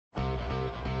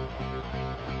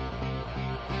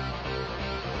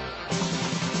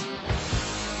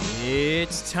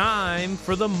It's time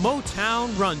for the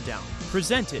Motown Rundown,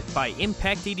 presented by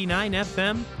Impact 89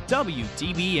 FM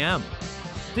WDBM.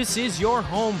 This is your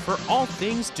home for all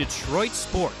things Detroit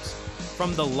sports,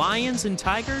 from the Lions and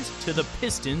Tigers to the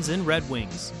Pistons and Red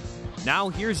Wings. Now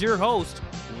here's your host,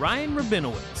 Ryan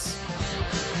Rabinowitz.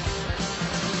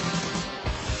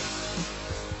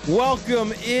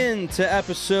 Welcome into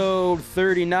episode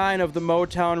 39 of the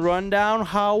Motown Rundown.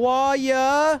 How are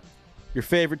ya? Your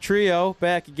favorite trio,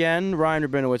 back again, Ryan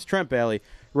Rabinowitz, Trent Bailey,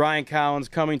 Ryan Collins,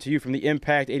 coming to you from the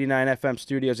Impact 89 FM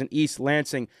studios in East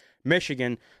Lansing,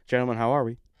 Michigan. Gentlemen, how are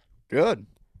we? Good.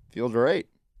 Feels great.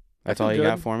 That's all you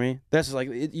got for me? This is like,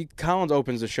 Collins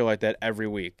opens the show like that every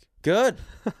week. Good.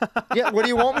 Yeah, what do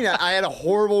you want me to? I had a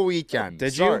horrible weekend.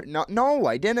 Did Sorry. you? No,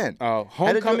 I didn't. Oh,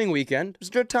 homecoming weekend. It was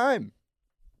a good time.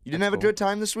 You didn't have a good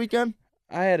time this weekend?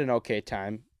 I had an okay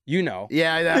time. You know.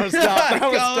 Yeah, that was tough. That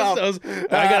was tough.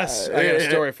 I got a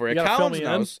story for you. You Collins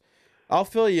knows. I'll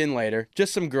fill you in later.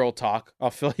 Just some girl talk.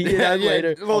 I'll fill you in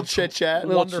later. A little chit-chat.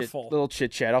 Wonderful. Little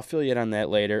chit-chat. I'll fill you in on that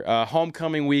later.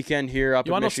 Homecoming weekend here up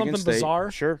You at want to know Michigan something State.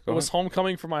 bizarre? Sure. It was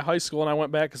homecoming for my high school, and I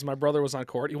went back because my brother was on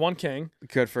court. He won king.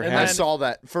 Good for And him. I then- saw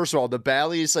that. First of all, the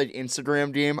Bally's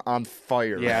Instagram game on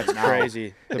fire. Yeah, right it's now.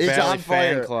 crazy. The It's Valley on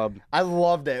Fan fire. Club. I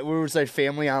loved it. We was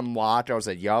family on lock. I was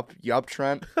like, yup,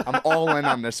 Trent. I'm all in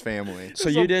on this family. So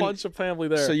There's you a didn't. bunch of family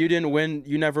there. So you didn't win.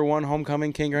 You never won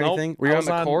homecoming king or Nope. anything. Were you I on was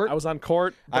the court? I was on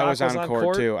court. I Doc was on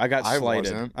court too. I got I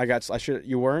slighted. wasn't. I should.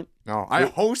 You weren't. No, I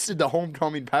hosted the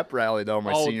homecoming pep rally though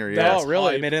my Oh, senior year. that's Oh,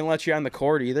 really? hype. They didn't let you on the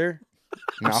court either.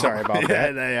 No. I'm sorry about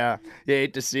Yeah, that. you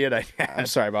hate to see it. I I'm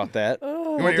guess. sorry about that. You We'll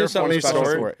want to hear do a something funny special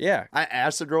story? for it. Yeah. I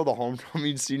asked the girl the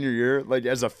homecoming senior year,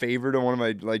 as a favor to one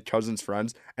of my cousin's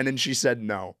friends, and then she said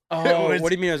no. Oh, It was- what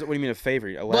do you mean? What do you mean a favor?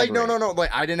 no. Elaborate.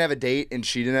 Like I didn't have a date and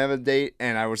she didn't have a date,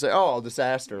 and I was like, oh, I'll just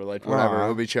ask her, whatever, Aw.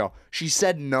 it'll be chill. She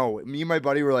said no. Me and my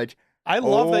buddy were like, I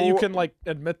love that you Oh. can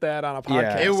admit that on a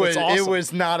Yeah. podcast. it was It's awesome. it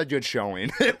was not a good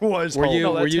showing. It was. Were you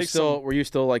No, that were you takes still were you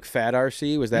still like fat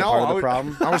RC? Was that no, part of I the was,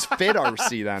 problem? I was fit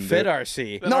RC then. Fit dude.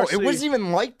 RC. No, RC. it wasn't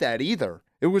even like that either.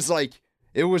 It was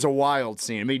it was a wild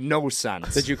scene. It made no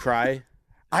sense. Did you cry?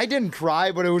 I didn't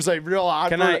cry, but it was real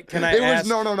awkward. Can I It ask-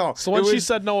 was no. So when It she was-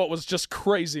 said no, it was just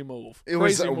crazy move. it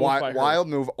was Crazy a move by her. wild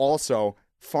move. Also,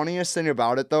 funniest thing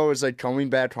about it though is coming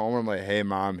back home. I'm like, hey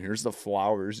mom, here's the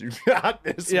flowers you got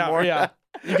this morning. Yeah.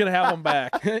 You can have them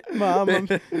back.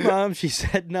 Mom, she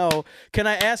said no. Can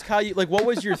I ask how you what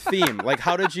was your theme?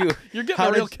 How did you You're getting how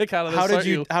a real did- kick out of this, How did aren't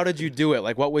you? How did you do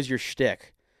it? What was your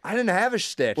shtick? I didn't have a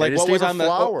shtick. I What just was gave her on the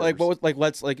flowers. what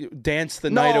was let's dance the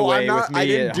No, night away I'm not, with me I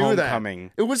didn't at do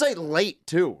homecoming. that. It was late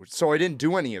too, so I didn't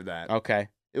do any of that. Okay.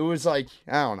 It was I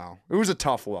don't know. It was a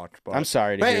tough look. But I'm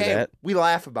sorry to But hear hey, that. we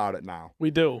laugh about it now.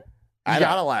 We do. You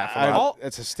gotta laugh about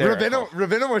It's hysterical. it.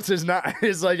 Rabinowitz is not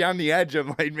is on the edge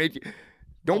of making.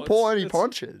 Don't Oh, pull it's- any it's-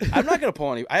 punches. I'm not gonna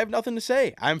pull any. I have nothing to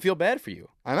say. I feel bad for you.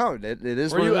 I know it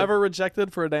is. Were what you it is. ever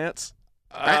rejected for a dance?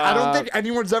 I don't think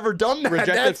anyone's ever done that.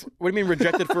 Rejected. That's What do you mean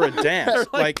rejected for a dance?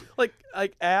 like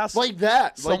asked like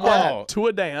that. Like someone that. to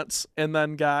a dance and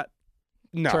then got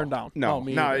no, turned down. No,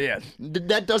 me No, either. yeah,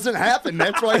 that doesn't happen.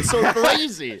 That's why it's so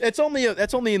crazy. That's only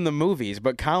in the movies.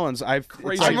 But Collins,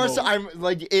 Crazy. I'm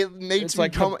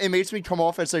it makes me come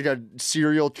off as a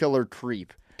serial killer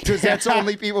creep. Because that's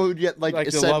only people who get like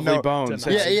the said Lovely no. Bones.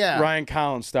 Yeah, It's yeah. Ryan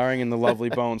Collins starring in the Lovely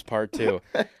Bones Part 2.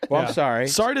 Well, Yeah. I'm sorry.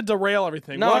 Sorry to derail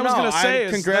everything. No, what I was no. gonna say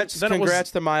is congrats then it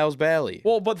was, to Miles Bailey.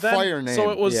 well, but then Fire name. so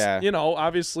it was Yeah.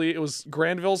 obviously it was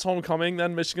Granville's homecoming,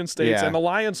 then Michigan State's, Yeah. and the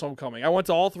Lions homecoming. I went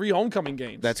to all three homecoming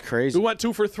games. That's crazy. We went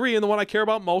 2 for 3, and the one I care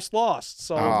about most lost.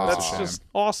 So that's that's a just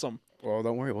awesome. Well,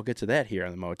 don't worry. We'll get to that here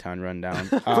on the Motown Rundown.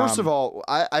 First of all,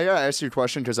 I gotta ask you a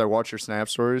question because I watch your Snap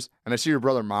stories and I see your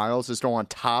brother Miles is still on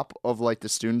top of the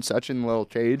student section in the little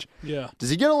cage. Yeah.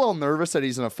 Does he get a little nervous that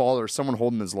he's gonna fall or someone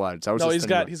holding his legs? I was No, just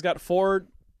he's got 4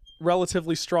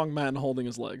 relatively strong men holding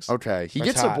his legs. okay. He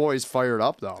That's gets hot. the boys fired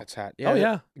up though. That's hot. Oh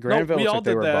yeah. Granville we looks all like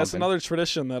they did were that. It's bumping. another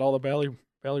tradition that all the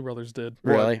Bailey brothers did.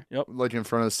 Really? Yep. In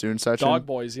front of the student section. Dog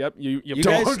boys. Yep. You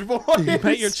guys- Dog boys. you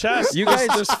paint your chest. You guys-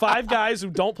 There's 5 guys who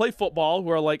don't play football who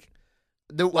are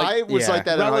I was yeah. like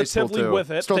that in high school Relatively too. with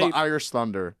it. Still They- the Irish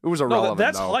Thunder. It was no, irrelevant.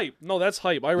 that's though. hype. No, that's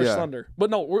hype. Irish Yeah. Thunder. But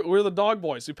no, we're the dog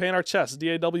boys. We paint our chests.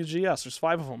 DAWGS. There's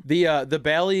 5 of them.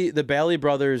 The Bailey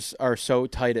brothers are so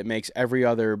tight it makes every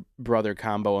other brother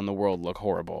combo in the world look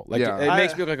horrible. Yeah. It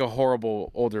makes me look like a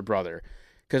horrible older brother.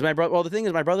 Because my brother. Well, the thing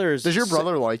is, my brother is. Does your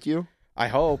brother like you? I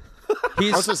hope.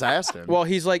 I was just asking. Well,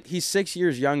 he's 6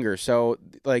 years younger, so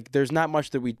like there's not much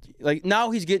that we like.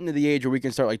 Now he's getting to the age where we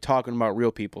can start like talking about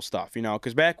real people stuff, you know?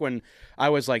 Because back when I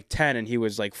was like 10 and he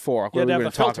was like 4, what You had were to we have going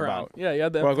the to talk filter on. about? Yeah, you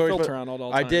had to have the filter on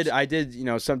all I times. did. You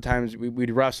know, sometimes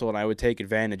we'd wrestle and I would take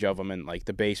advantage of him in like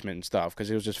the basement and stuff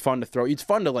because it was just fun to throw. It's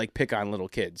fun to like pick on little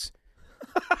kids.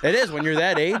 It is when you're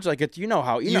that age. Like you know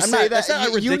how You I'm say not, that that's not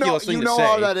a ridiculous thing you to know say.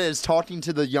 how that is, talking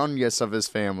to the youngest of his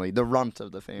family, the runt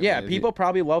of the family. Yeah, people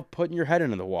probably love putting your head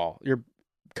into the wall. You're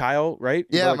Kyle, right?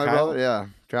 Your Yeah, brother my Kyle? brother. Yeah,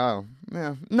 Kyle.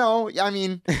 Yeah. No, I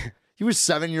mean, he was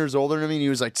 7 years older than me. And he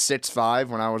was like 6'5"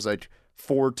 when I was like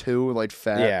 4'2", like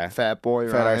fat boy.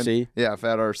 Fat Ryan. RC. Yeah,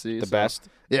 fat RC. The best.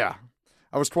 Yeah,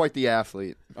 I was quite the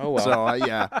athlete. Oh well. So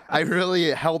I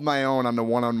really held my own on the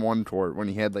one-on-one court when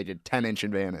he had like a 10-inch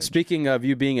advantage. Speaking of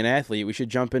you being an athlete, we should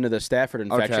jump into the Stafford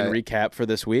infection Okay. recap for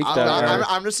this week.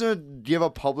 I'm just going to give a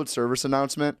public service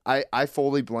announcement. I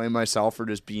fully blame myself for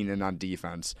just being in on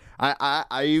defense.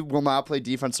 I will not play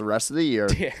defense the rest of the year.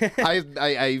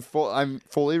 I'm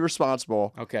fully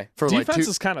responsible. Okay. For Defense like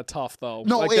is kind of tough, though.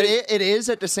 No, Like, it is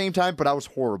at the same time, but I was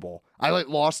horrible. I like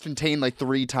lost contain like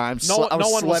 3 times. No I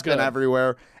was one was slipping good.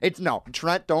 everywhere.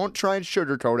 Trent, don't try and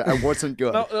sugarcoat it. I wasn't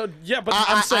good. Yeah, but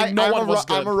I'm saying no one was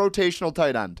good. I'm a rotational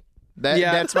tight end.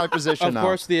 That's my position Of now.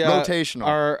 course, the rotational.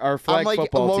 our flag I'm like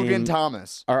football Logan team,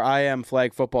 Thomas. our IM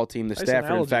flag football team, the Nice Stafford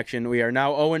analogy. infection. We are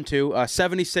now 0-2,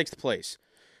 76th place.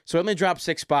 So we only dropped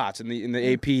 6 spots in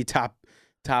the AP top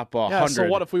 100. Yeah, so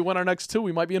what if we win our next 2?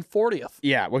 We might be in 40th.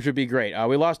 Yeah, which would be great.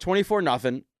 We lost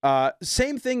 24-0.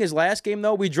 Same thing as last game,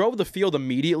 though. We drove the field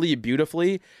immediately,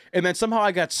 beautifully, and then somehow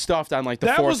I got stuffed on like the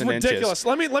That fourth was and ridiculous. inches.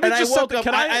 Let me And just I set woke the. up.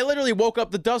 Can I literally woke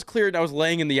up. The dust cleared, and I was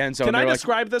laying in the end zone. Can I They're like,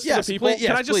 describe this yes, to the people? please,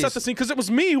 Can I yes, just set please. the scene? Because it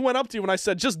was me who went up to you and I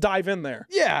said, just dive in there.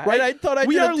 Yeah, Right? and I thought I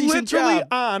we did are a decent literally job.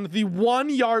 on the 1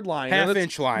 yard line. and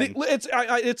Half-inch line.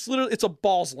 It's literally a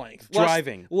ball's length.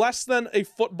 Driving. Less than a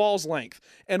football's length.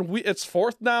 And it's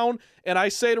 4th down. And I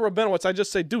say to Rabinowitz, I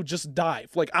just say, dude, just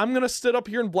dive. Like, I'm going to sit up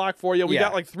here and block for you. We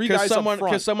got like 3 guys up front.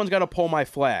 Because someone's got to pull my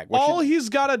flag. All he's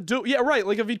got to do, yeah, right.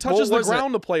 Like, if he touches the was it?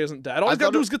 ground, the play isn't dead. All he's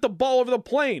got to do is get the ball over the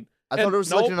plane. I thought it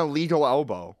was like an illegal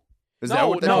elbow. Is that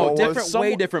what the No, call No, was? different, way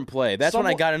Someone- different play. That's when I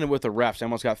someone- got in it with the refs. I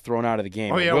almost got thrown out of the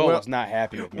game. Oh, yeah, Will Will- was not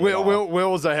happy with me. at all.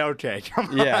 Will was a hell cake.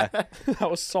 Yeah,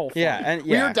 That was so funny. yeah, and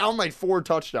We yeah. were down like 4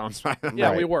 touchdowns. Yeah,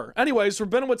 Right. we were. Anyways,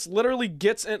 Rabinowitz literally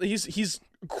gets in.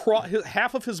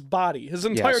 Half of his body, his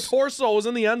entire Yes. torso was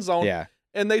in the end zone. Yeah.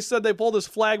 And they said they pulled his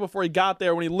flag before he got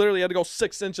there when he literally had to go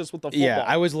 6 inches with the football. Yeah,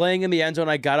 I was laying in the end zone.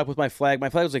 I got up with my flag. My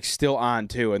flag was like still on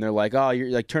too, and they're like, "Oh, you're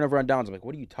like turnover on downs." I'm like,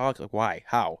 "What are you talking? Like, why?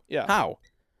 How? Yeah. how?"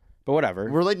 But whatever.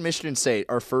 We're like Michigan State.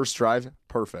 Our first drive,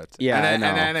 perfect. Yeah, and then, I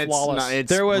know. and then it's Flawless. not, it's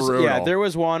There was brutal. there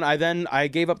was one. I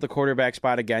gave up the quarterback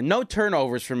spot again. No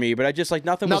turnovers for me, but I just like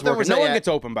nothing was Nothing working. was- No one yeah. gets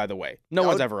open, by the way. No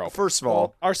one's ever open. First of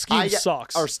all, Our scheme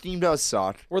sucks. Our scheme does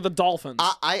suck. We're the Dolphins.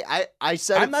 I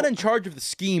said I'm it not for- in charge of the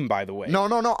scheme, by the way. No. I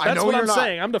That's know what you're I'm not.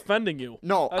 saying. I'm defending you.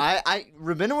 No,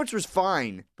 Rabinowitz was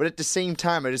fine, but at the same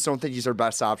time, I just don't think he's our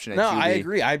best option. At No, QB. I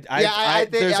agree.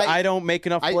 I don't make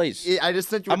enough plays. I just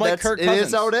think I'm like that's- Kirk it is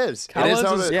Cousins. how it is. It is Collins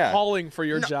how it is is. Yeah. calling for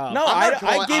your job. No, I'm I not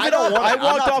going- gave I it don't up. wanna- I I'm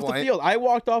walked not off the playing. field. I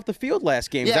walked off the field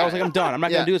last game. 'Cause I was like, I'm done. I'm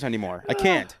not Yeah. going to do this anymore. I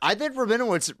can't. I think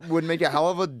Rabinowitz would make a hell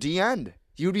of a D end.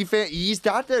 He's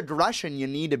got the aggression you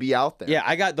need to be out there. Yeah,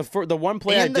 I got the one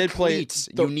play And I the did play. cleats.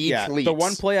 You need The cleats.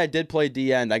 one play I did play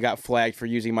D end, I got flagged for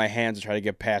using my hands to try to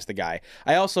get past the guy.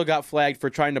 I also got flagged for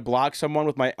trying to block someone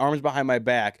with my arms behind my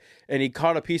back, and he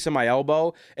caught a piece of my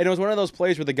elbow. And it was one of those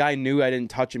plays where the guy knew I didn't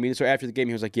touch him either. So after the game,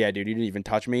 he was like, "Yeah, dude, you didn't even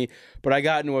touch me." But I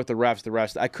got into it with the refs. The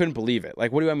rest, I couldn't believe it.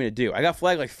 Like, what do you want me to do? I got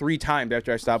flagged like 3 times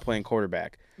after I stopped playing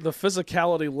quarterback. The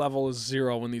physicality level is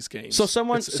 0 in these games. So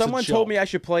someone It's a told joke. me I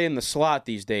should play in the slot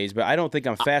these days, but I don't think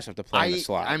I'm fast enough to play in the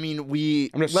slot. I mean,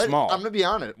 I'm just small. I'm gonna be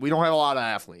honest. We don't have a lot of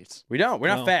athletes. We're not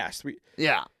No. fast.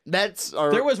 Yeah, that's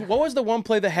our. What was the one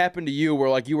play that happened to you where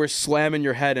like you were slamming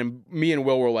your head and me and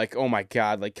Will were like, oh my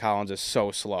god, like Collins is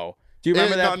so slow. Do you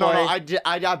remember that no, play?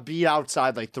 I got beat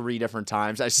outside like 3 different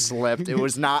times. I slipped. It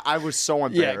was not. I was so Yeah,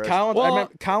 embarrassed. Collins. Well- I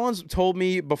remember, Collins told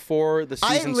me before the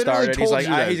I season literally started. He's told like,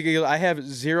 you that. I have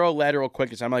 0 lateral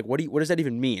quickness. I'm like, what does that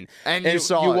even mean? And you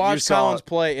saw you it. watch You saw Collins it.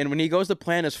 play, and when he goes to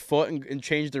plant his foot and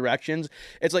change directions,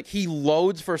 it's like he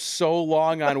loads for so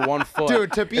long on one foot.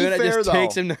 Dude, to be and then it fair, just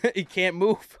takes though- him. He can't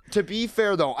move. To be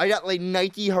fair though, I got like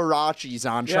Nike Hirachis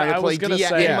on Yeah, trying I to was play gonna D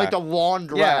say- in like the lawn Yeah,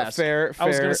 grass. fair. I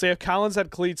was going to say, if Collins had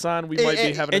cleats on, we might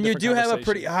be having a And you different do have a conversation.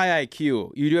 pretty high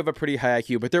IQ. You do have a pretty high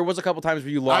IQ, but there was a couple times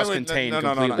where you lost contain no,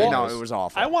 completely. no, it was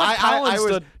awful. I want I Collins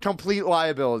was to- complete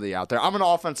liability out there. I'm an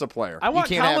offensive player. I want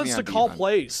you can't have Collins me to on call defense.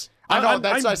 plays. I know,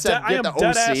 that's why I said I am get the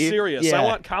dead ass OC. serious. Yeah. I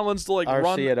want Collins to RC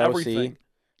run at OC. everything.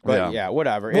 But yeah,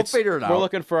 whatever. We'll figure it out. We're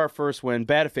looking for our first win.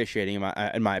 Bad officiating, in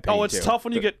my opinion. Oh, it's too. tough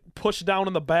when you get pushed down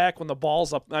in the back when the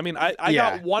ball's up. I mean, I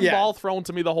Yeah, got one yeah. ball thrown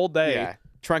to me the whole day. Yeah,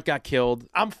 Trent got killed.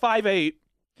 I'm 5'8".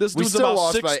 This We dude's still about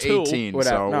lost by 6'2". 18.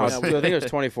 Whatever. So No, it was- I think it was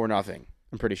 24-0.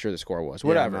 I'm pretty sure the score was.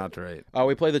 Whatever. Yeah, not right.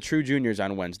 We play the True Juniors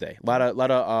on Wednesday. A lot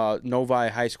of Novi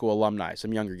High School alumni,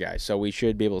 some younger guys. So we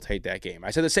should be able to take that game. I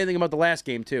said the same thing about the last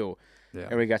game too,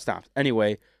 and we got stopped.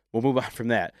 Anyway, we'll move on from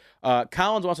that.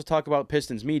 Collins wants to talk about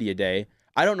Pistons Media Day.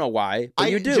 I don't know why,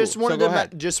 but you do. Just wanted so go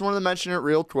ahead. just wanted to mention it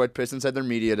real quick. Pistons had their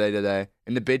media day today,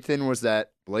 and the big thing was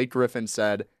that Blake Griffin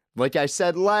said, like I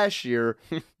said last year,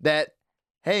 that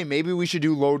hey, maybe we should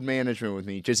do load management with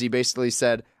me. Because he basically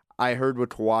said, I heard what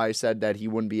Kawhi said that he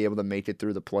wouldn't be able to make it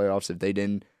through the playoffs if they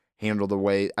didn't handle the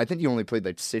way. I think he only played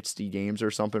like 60 games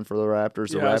or something for the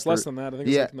Raptors. Yeah, it's less than that. I think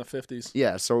it's like in the 50s.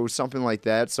 Yeah, so something like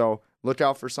that. So look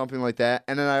out for something like that.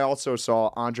 And then I also saw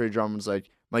Andre Drummond's like,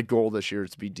 my goal this year is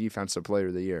to be Defensive Player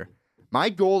of the Year. My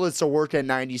goal is to work at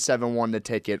 97-1 the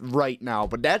ticket right now,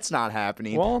 but that's not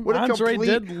happening. Well, What a Andre complete-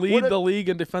 did lead what a- the league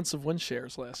in defensive win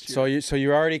shares last year. So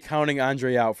you're already counting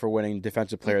Andre out for winning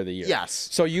Defensive Player of the Year. Yes.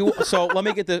 So let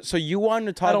me get the. So you wanted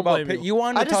to talk don't about. blame you. You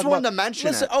wanted to I just talk wanted about, to mention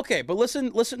listen, it. Okay, but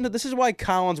listen to this is why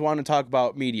Collins wanted to talk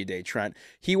about Media Day, Trent.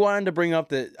 He wanted to bring up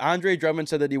that Andre Drummond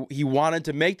said that he wanted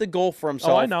to make the goal for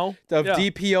himself. I know. Of Yeah.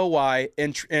 DPOY,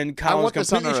 and Collins want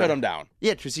this on completely the shut record. him down.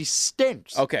 Yeah, because he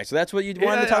stinks. Okay, so that's what you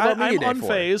wanted to talk about Media Day I'm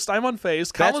unfazed. I'm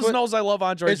unfazed. Collins what- knows I love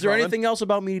Andre Is there Drummond. anything else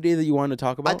about Media Day that you wanted to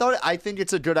talk about? I think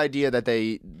it's a good idea that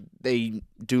they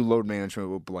do load management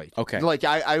with Blake. Okay. Like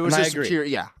I was And I just agree.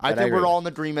 curious. Yeah, I That I think agree we're all with.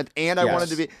 in agreement. And I Yes. wanted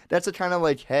to be. That's a kind of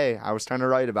like, hey, I was trying to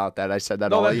write about that. I said that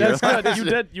No, all year. that's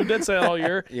good. You did say that all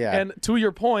year. Yeah. And to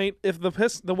your point, if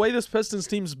the way this Pistons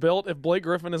team's built, if Blake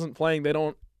Griffin isn't playing,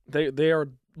 they are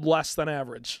less than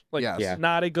average. Like, Yes. Yeah.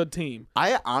 not a good team.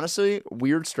 I honestly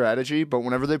weird strategy, but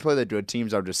whenever they play the good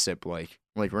teams, I'll just sit Blake.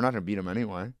 Like we're not gonna beat them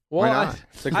anyway. Well, Why not?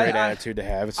 It's a great I- attitude to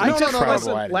have. It's I an don't know.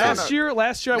 incredible Listen, attitude.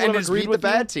 last year I and would have just agreed beat with the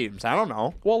you. bad teams. I don't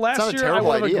know. Well, It's not last a year I terrible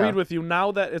would have idea. agreed with you.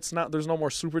 Now that it's not, there's no more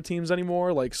super teams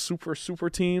anymore. Like super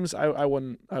teams.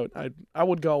 I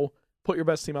would go put your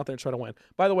best team out there and try to win.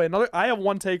 By the way, I have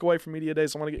one takeaway from Media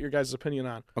Days I want to get your guys' opinion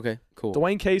on. Okay, cool.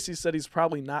 Dwayne Casey said he's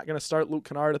probably not going to start Luke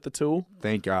Kennard at the 2.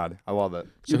 Thank God. I love it.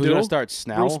 So You who's gonna do? start?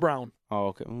 Snell. Bruce Brown. Oh,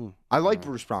 okay. Ooh. I like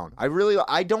Bruce Brown. I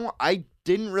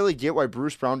didn't really get why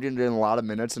Bruce Brown didn't get a lot of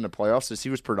minutes in the playoffs since he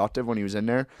was productive when he was in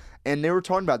there. And they were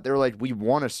talking about, they were like, we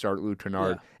want to start Luke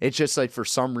Kennard. Yeah. It's just like for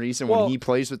some reason Well- when he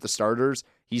plays with the starters,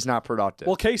 he's not productive.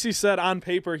 Well, Casey said on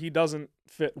paper he doesn't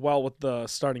fit well with the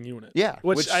starting unit. Yeah,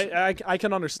 which I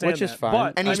can understand. Which is that. fine.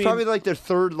 But, and he's I mean, probably like their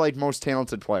third like most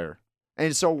talented player.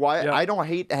 And so Yeah. I don't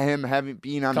hate him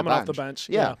being on coming the off bench. the bench.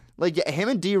 Yeah. Like him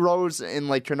and D Rose and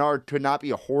like Kennard could not be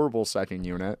a horrible second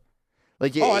unit.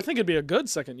 Like Oh, I think it'd be a good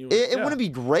second unit. it Yeah. wouldn't be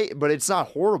great, but it's not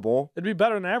horrible. It'd be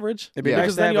better than average. It'd be Yeah. nice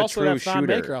Because to then have you a also true have Thon shooter.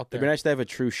 Maker out It'd be there. nice to have a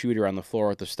true shooter on the floor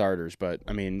with the starters, but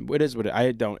I mean, it is what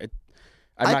I'm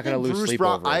not going to lose sleep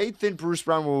Brown, over it. I think Bruce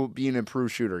Brown will be an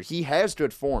improved shooter. He has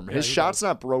good form. His he shot's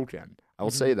not broken. I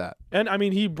will say that. And I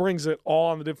mean, he brings it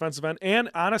all on the defensive end. And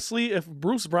honestly, if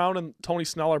Bruce Brown and Tony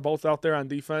Snell are both out there on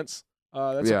defense,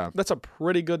 that's a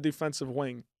pretty good defensive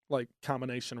wing like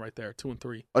combination right there, 2 and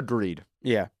 3. Agreed.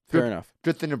 Yeah, fair enough.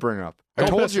 Good thing to bring up. Go I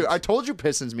Pistons. told you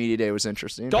Pistons Media Day was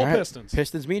interesting. Go All right. Pistons.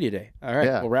 Pistons Media Day. All right,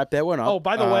 Yeah. we'll wrap that one up. Oh,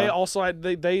 by the way, also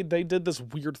they did this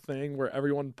weird thing where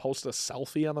everyone posted a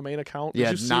selfie on the main account. Did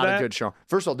Yeah, you see not that? a good show.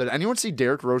 First of all, did anyone see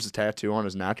Derrick Rose's tattoo on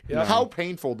his neck? Yeah. How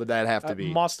painful did that have to That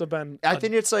be? must have been. I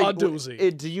think it's like a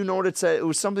doozy. Do you know what it said? It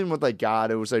was something with like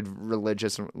God. It was like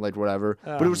religious, like whatever.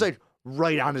 But it was like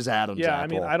right on his Adam's Yeah, I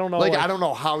apple. mean, I don't know, Like, like- I don't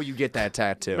know how you get that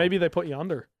tattoo. Maybe they put you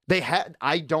under. they had.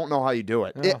 I don't know how you do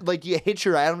it. Yeah. Like you hit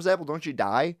your Adam's apple, don't you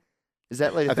die? Is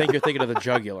that like? I think you're thinking of the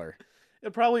jugular.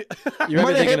 It probably. You might might be have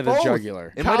thinking hit of the both.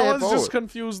 jugular. It might have Collins both. just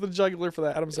confused the jugular for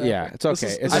the Adam's apple. Yeah, it's This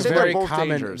okay. is- It's I a think they're very both common,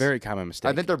 dangerous. very common mistake.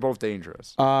 I think they're both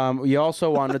dangerous. We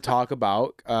also wanted to talk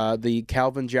about the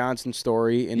Calvin Johnson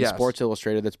story in Yes. Sports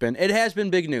Illustrated. It has been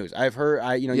big news. I've heard.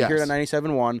 You hear it Yes. on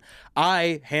 97.1.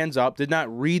 I, hands up, did not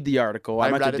read the article.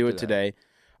 I meant to read it do it today.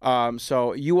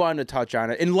 So you wanted to touch on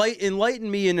it.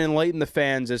 Enlighten me and enlighten the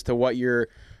fans as to what your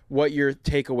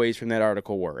takeaways from that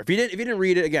article were. If you didn't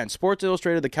read it, again, Sports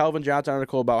Illustrated, the Calvin Johnson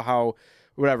article about how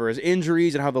his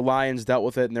injuries and how the Lions dealt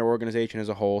with it and their organization as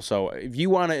a whole. So if you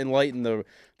want to enlighten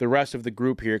the rest of the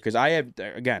group here, because I have,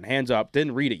 again, hands up,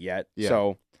 didn't read it yet. Yeah.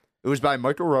 So It was by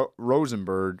Michael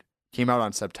Rosenberg. Came out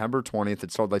on September 20th.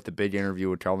 It's called like the big interview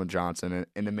with Calvin Johnson,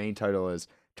 and the main title is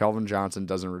Calvin Johnson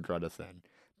doesn't regret a thing.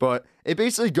 But it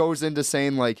basically goes into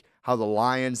saying like how the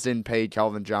Lions didn't pay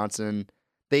Calvin Johnson.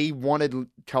 They wanted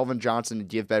Calvin Johnson to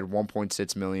give back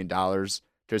 $1.6 million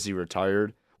because he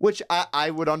retired, which I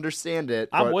would understand it.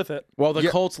 I'm but with it. Well, the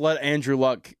Colts let Andrew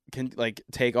Luck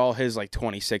take all his like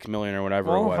 $26 million or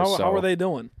whatever it was. How are they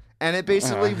doing? And it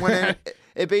basically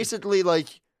it basically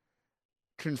like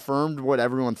confirmed what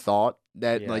everyone thought,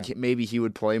 that like maybe he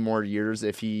would play more years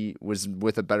if he was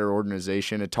with a better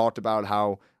organization. It talked about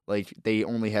how like they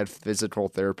only had physical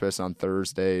therapists on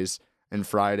Thursdays and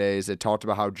Fridays. It talked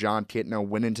about how John Kitna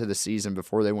went into the season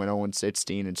before they went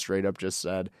 0-16 and straight up just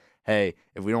said, hey,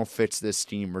 if we don't fix this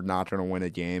team, we're not going to win a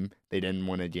game. They didn't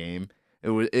win a game.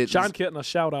 John Kitna,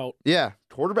 shout out. Yeah,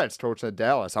 quarterbacks coach at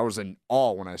Dallas. I was in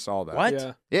awe when I saw that.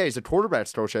 What? Yeah, he's a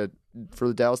quarterbacks coach for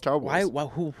the Dallas Cowboys. Why?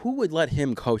 Who would let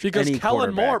him coach Because any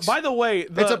Kellen Moore, quarterbacks? by the way,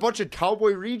 It's a bunch of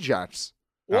Cowboy rejects.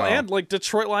 well, and like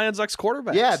Detroit Lions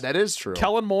ex-quarterbacks. Yeah, that is true.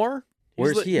 Kellen Moore.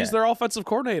 Where's he He's at? their offensive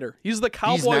coordinator. He's the He's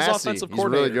Cowboys' nasty. offensive He's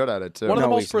coordinator. really good at it too. One of the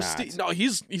No, most he's prestige. not. No,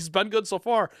 he's been good so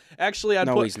far. Actually,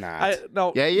 he's not.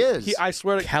 Yeah, he is. I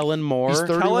swear to Kellen Moore. He's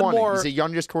 31. Kellen Moore He's the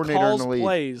youngest coordinator in calls the league.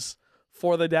 plays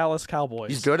for the Dallas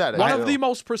Cowboys. He's good at it. One I of know. the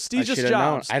most I prestigious should've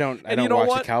known. jobs. I don't And you know watch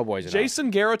what? the Cowboys enough.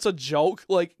 Jason Garrett's a joke.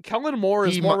 Like Kellen Moore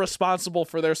is He more mu- responsible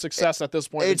for their success at this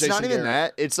point. It's than not Jason even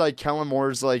Garrett. that. It's like Kellen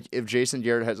Moore's like if Jason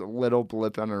Garrett has a little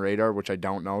blip on the radar, which I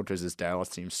don't know because his Dallas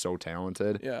team's so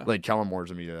talented. Yeah. Like Kellen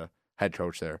Moore's gonna be the head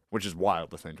coach there, which is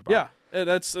wild to think about. Yeah,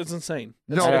 it's insane.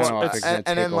 No, I don't but- know if he's gonna and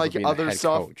take then over like being the other head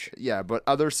stuff. coach. Yeah, but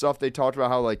other stuff they talked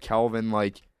about how like Calvin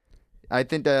like. I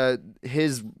think that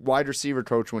his wide receiver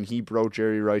coach, when he broke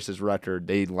Jerry Rice's record,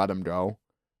 they let him go.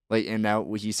 Like, and now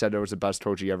he said it was the best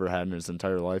coach he ever had in his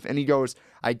entire life. And he goes,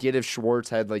 I get if Schwartz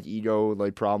had like ego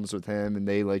like problems with him and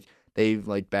they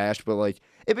bashed, but like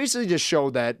it basically just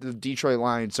showed that the Detroit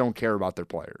Lions don't care about their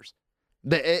players.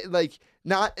 They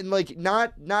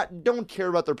don't care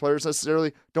about their players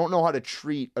necessarily. Don't know how to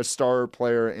treat a star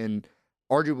player and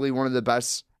arguably one of the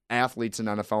best athletes in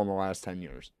NFL in the last 10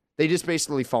 years. They just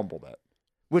basically fumbled it,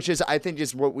 which is, I think,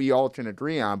 just what we all can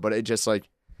agree on. But it just like,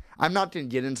 I'm not going to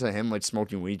get into him like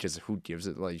smoking weed because who gives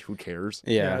it? Like, who cares?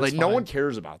 Yeah. Like, it's no fine. one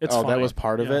cares about that. It's Oh, that fine. was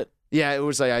part of Yeah. it. Yeah, it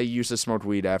was like I used to smoke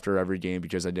weed after every game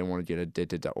because I didn't want to get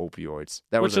addicted to opioids.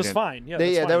 That Which was is again- fine. Yeah, They-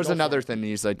 that's yeah, fine. that was Go for another it. thing.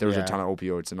 He's like, there was Yeah. a ton of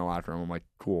opioids in the locker room. I'm like,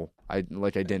 cool. I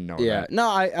didn't know. Yeah. that. No,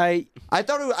 I I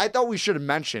thought we should have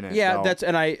mentioned it. yeah, though. that's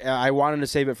and I wanted to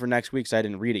save it for next week because I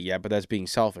didn't read it yet, but that's being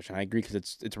selfish, and I agree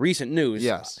because it's recent news.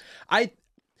 Yes.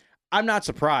 I'm not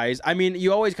surprised. I mean,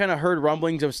 you always kind of heard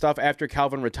rumblings of stuff after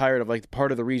Calvin retired of like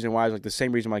part of the reason why is like the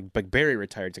same reason like Barry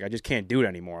retired. It's like I just can't do it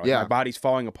anymore. Like, Yeah. my body's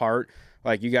falling apart.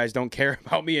 Like you guys don't care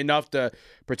about me enough to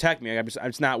protect me.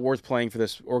 It's not worth playing for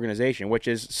this organization, which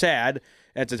is sad.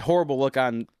 And it's a horrible look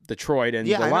on Detroit and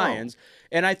Yeah, the I know. Lions.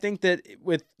 And I think that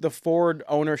with the Ford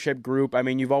ownership group, I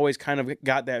mean, you've always kind of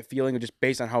got that feeling of just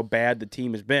based on how bad the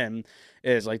team has been,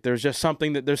 is like there's just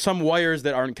something that there's some wires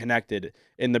that aren't connected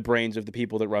in the brains of the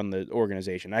people that run the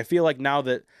organization. I feel like now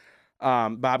that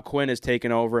Bob Quinn has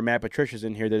taken over and Matt Patricia's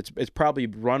in here, that it's probably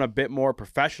run a bit more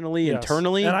professionally, Yes.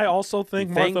 internally. And I also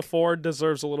think You Martha think? Ford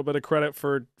deserves a little bit of credit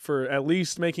for at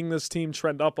least making this team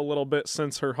trend up a little bit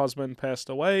since her husband passed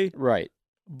away. Right.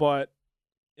 But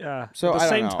yeah, So, at the I don't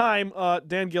same know. time,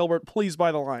 Dan Gilbert, please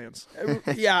buy the Lions.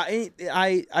 Yeah,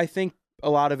 I think a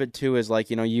lot of it too is like,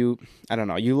 you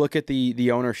look at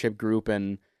the ownership group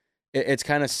and it's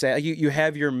kind of sad. You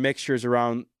have your mixtures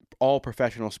around all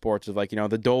professional sports of like,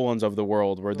 the Dolans of the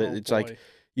world where Oh, it's boy. like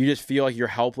you just feel like you're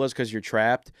helpless because you're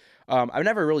trapped. I've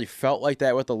never really felt like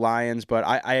that with the Lions, but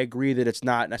I agree that it's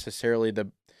not necessarily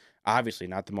obviously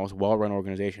not the most well-run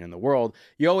organization in the world.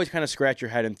 You always kind of scratch your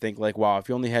head and think like, wow, if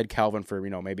you only had Calvin for,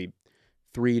 maybe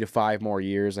 3 to 5 more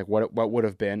years, like what would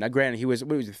have been. Now, granted, he was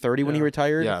 30 when he Yeah.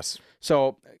 retired. Yes.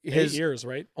 So 8 years,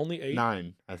 right? Only 8.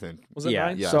 9, I think. Was it yeah.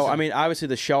 9? Yes. So I mean, obviously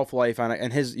the shelf life on it,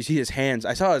 and you see his hands.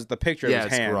 I saw the picture Yeah, of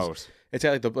his it's hands. gross. It's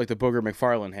got like the Booger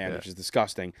McFarland hand, Yeah. which is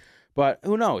disgusting. But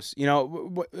who knows?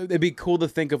 It'd be cool to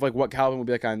think of like what Calvin would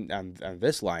be like on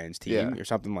this Lions team Yeah. or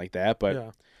something like that. But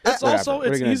Yeah. It's whatever. also What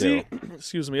are it's you gonna easy.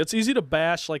 Excuse me. It's easy to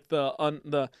bash like the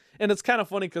and it's kind of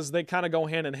funny because they kind of go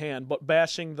hand in hand. But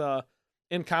bashing the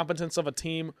incompetence of a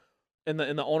team in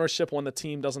the ownership when the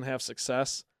team doesn't have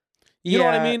success. You know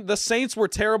what I mean? The Saints were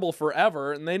terrible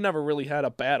forever, and they never really had a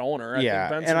bad owner. I Yeah,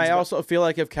 think and I Benson's also feel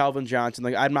like if Calvin Johnson,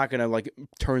 like I'm not gonna like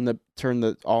turn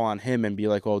the all on him and be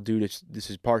like, "Well, dude,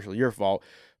 this is partially your fault."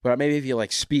 But maybe if you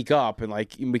like speak up and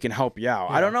like we can help you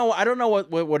out. Yeah. I don't know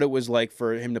what it was like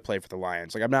for him to play for the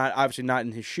Lions. Like I'm not obviously not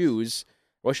in his shoes.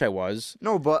 Wish I was.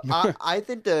 No, but I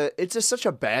think it's just such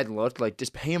a bad look. Like,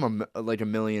 just pay him like $1.6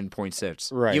 million.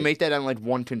 Right. You make that on like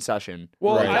one concession.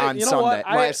 Well, Right. on you know Sunday,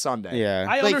 what? last Sunday. Yeah.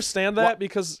 I Like, understand that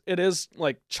because it is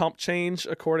like chump change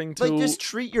according to. Like, just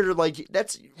treat your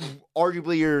that's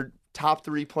arguably your top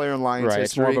 3 player in Lions Right.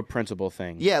 It's history. more of a principle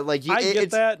thing. Yeah, like I get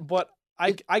it's, that, but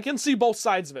I can see both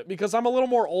sides of it because I'm a little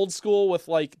more old school with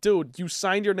like, dude, you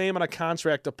signed your name on a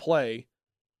contract to play,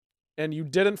 and you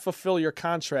didn't fulfill your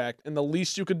contract, and the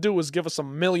least you could do is give us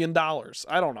 $1 million.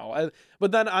 I don't know,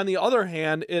 but then on the other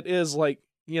hand, it is like,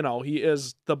 you know, he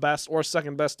is the best or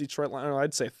second best Detroit Lion.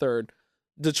 I'd say third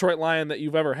Detroit Lion that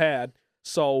you've ever had.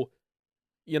 So,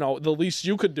 you know, the least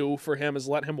you could do for him is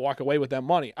let him walk away with that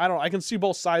money. I can see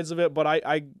both sides of it, but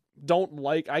I don't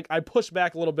like, I push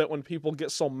back a little bit when people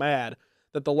get so mad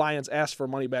that the Lions asked for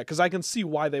money back, because I can see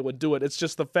why they would do it. It's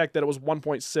just the fact that it was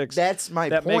 1.6. that's my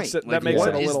that point. makes it- Like, that makes what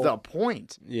it a is little- the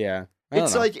point? Yeah. I don't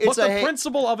It's know. like But it's the a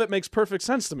principle of it makes perfect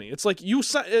sense to me. It's like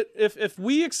if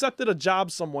we accepted a job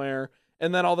somewhere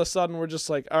and then all of a sudden we're just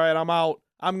like, all right, I'm out.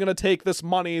 I'm gonna take this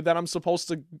money that I'm supposed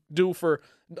to do for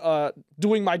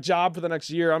doing my job for the next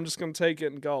year. I'm just gonna take it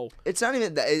and go. It's not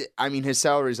even that. I mean, his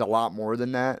salary is a lot more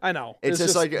than that. I know. It's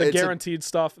just like- the it's a- guaranteed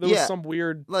stuff. There Yeah, was some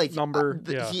weird Like number.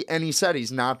 he said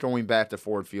he's not going back to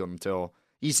Ford Field until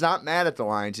he's not mad at the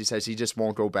Lions. He says he just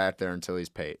won't go back there until he's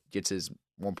paid, gets his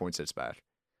 1.6 back,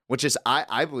 which is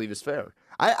I believe is fair.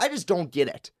 I just don't get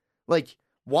it. Like,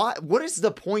 why? What is the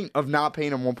point of not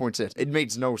paying him 1.6? It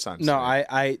makes no sense. No, to me.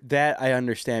 I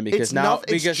understand because It's now noth-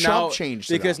 it's because chump now change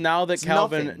to because them. now that It's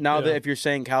Calvin nothing. now that Yeah. if you're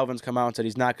saying Calvin's come out and said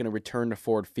he's not going to return to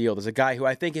Ford Field, as a guy who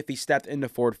I think if he stepped into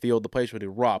Ford Field, the place would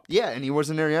erupt. Yeah, and he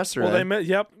wasn't there yesterday. Well, they met.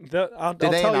 Yep. I'll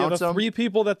Did they tell you, announce the them? 3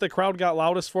 people that the crowd got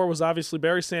loudest for was obviously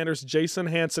Barry Sanders, Jason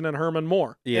Hanson, and Herman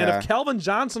Moore. Yeah. And if Calvin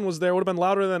Johnson was there, it would have been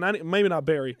louder than any. Maybe not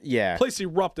Barry. Yeah, Place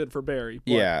erupted for Barry.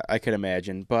 But, yeah, I could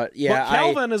imagine, but yeah, but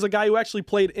Calvin is a guy who actually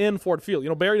played in Ford Field. You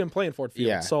know, Barry didn't play in Ford Field.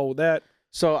 Yeah. So that.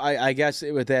 So I guess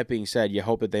with that being said, you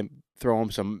hope that they throw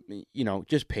him some,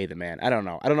 just pay the man. I don't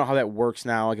know how that works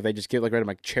now. Like if they just give write him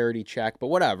a charity check, but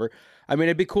whatever. I mean,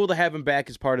 it'd be cool to have him back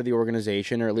as part of the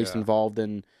organization or at least involved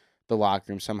in the locker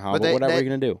room somehow. But whatever you're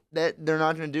gonna do. That they're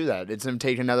not going to do that. It's going to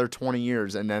take another 20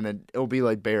 years, and then it'll be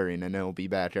like Barry, and then it'll be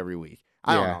back every week.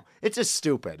 I don't Yeah. know. It's just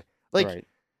stupid. Like, Right.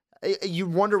 you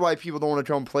wonder why people don't want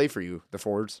to come play for you, the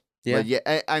Fords. Yeah.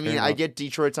 Like, I mean, Fair I enough. get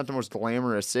Detroit's not the most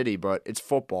glamorous city, but it's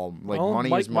football. Like, well, money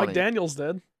Mike, is money. Mike Daniels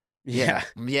did. Yeah.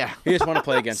 Yeah. He just wanted to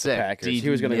play against the Sick. Packers. He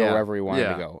was going to go Yeah. wherever he wanted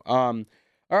Yeah. to go.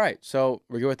 All right, so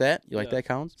we're good with that. You like Yeah. that,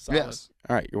 Collins? Solid. Yes.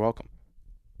 All right, you're welcome.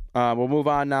 We'll move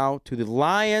on now to the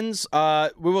Lions.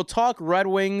 We will talk Red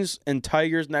Wings and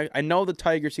Tigers next. I know the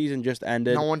Tiger season just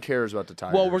ended. No one cares about the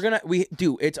Tigers. Well, we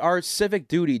do. It's our civic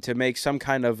duty to make some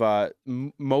kind of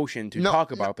motion to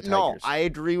talk about the Tigers. No, I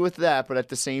agree with that, but at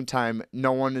the same time,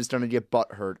 no one is going to get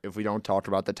butthurt if we don't talk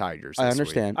about the Tigers. I this week.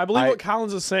 understand. I believe what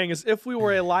Collins is saying is if we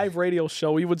were a live radio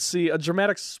show, we would see a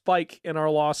dramatic spike in our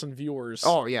loss in viewers.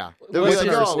 Oh yeah,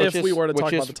 Listeners, Like, if we were to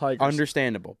talk about the Tigers.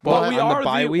 Understandable. But But we on are the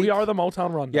bye week, we are the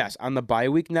Motown Rundown. yes, on the bye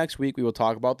week next week, we will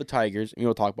talk about the Tigers and we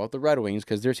will talk about the Red Wings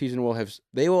because their season will have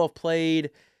played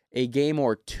a game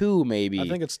or two, maybe. I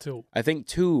think it's 2. I think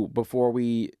 2 before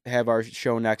we have our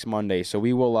show next Monday. So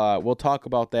we will we'll talk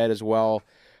about that as well.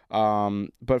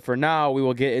 But for now, we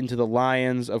will get into the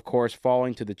Lions, of course,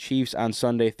 falling to the Chiefs on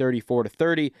Sunday,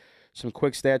 34-30. Some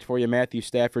quick stats for you: Matthew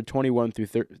Stafford, 21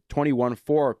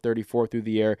 for 34 through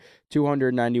the air,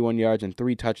 291 yards and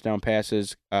 3 touchdown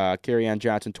passes. Kerryon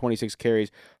Johnson, 26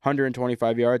 carries,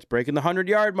 125 yards, breaking the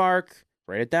 100-yard mark.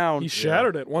 Write it down. He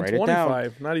shattered it. Write it down.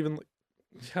 125. Not even.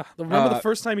 Yeah. Remember the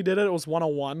first time he did it? It was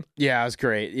 101. Yeah, it was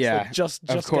great. It's Yeah, like just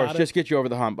of course, got it. just get you over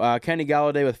the hump. Kenny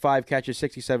Galladay with 5 catches,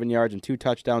 67 yards, and 2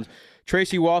 touchdowns.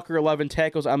 Tracy Walker, 11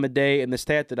 tackles on the day. And the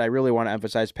stat that I really want to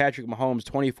emphasize, Patrick Mahomes,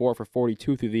 24 for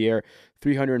 42 through the air,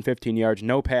 315 yards,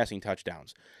 no passing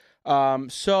touchdowns.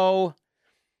 So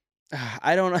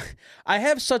I don't know. I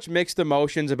have such mixed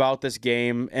emotions about this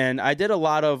game, and I did a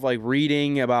lot of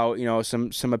reading about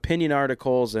some opinion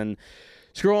articles and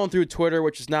scrolling through Twitter,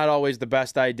 which is not always the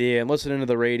best idea, and listening to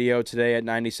the radio today at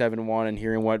 97.1 and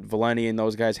hearing what Valenti and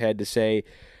those guys had to say.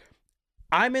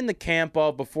 I'm in the camp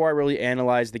of, before I really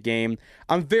analyze the game,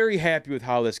 I'm very happy with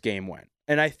how this game went.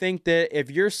 And I think that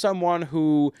if you're someone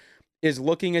who is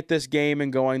looking at this game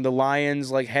and going, the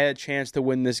Lions had a chance to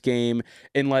win this game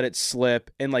and let it slip,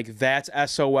 and that's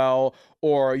SOL,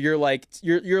 or you're like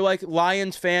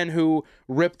Lions fan who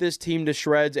ripped this team to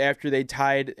shreds after they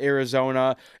tied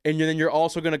Arizona, and then you're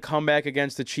also going to come back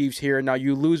against the Chiefs here, and now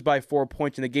you lose by 4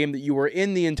 points in the game that you were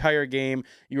in the entire game,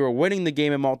 you were winning the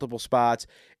game in multiple spots,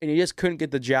 and you just couldn't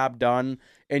get the job done,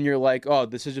 and you're like, oh,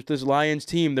 this is just this Lions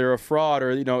team, they're a fraud,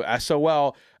 or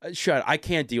SOL. Shut. I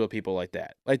can't deal with people like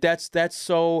that. Like that's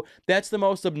the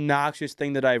most obnoxious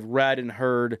thing that I've read and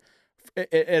heard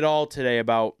at all today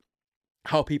about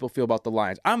how people feel about the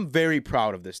Lions. I'm very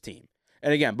proud of this team.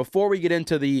 And again, before we get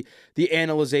into the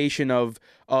analyzation of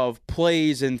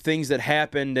plays and things that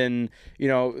happened and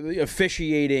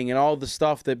officiating and all the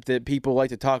stuff that people like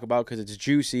to talk about because it's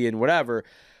juicy and whatever,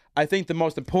 I think the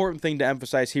most important thing to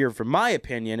emphasize here, from my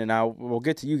opinion, and we'll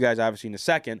get to you guys obviously in a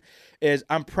second, is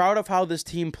I'm proud of how this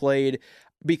team played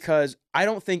because I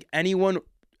don't think anyone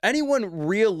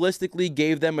realistically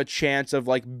gave them a chance of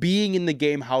like being in the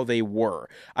game how they were.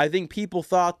 I think people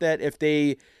thought that if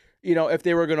they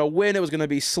were going to win, it was going to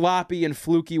be sloppy and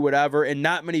fluky, whatever, and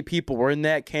not many people were in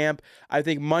that camp. I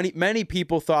think many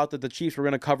people thought that the Chiefs were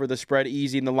going to cover the spread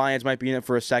easy and the Lions might be in it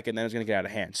for a second, then it was going to get out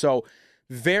of hand. So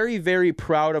very, very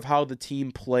proud of how the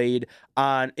team played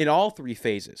in all three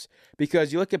phases,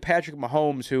 because you look at Patrick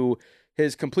Mahomes, who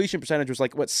his completion percentage was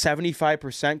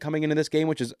 75% coming into this game,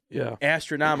 which is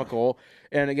astronomical.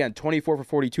 And again, 24 for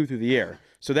 42 through the air.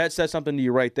 So that says something to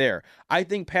you right there. I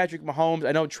think Patrick Mahomes,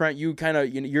 I know Trent,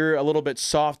 you're a little bit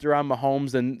softer on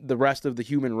Mahomes than the rest of the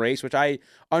human race, which I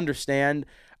understand.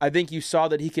 I think you saw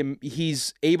that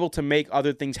he's able to make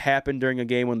other things happen during a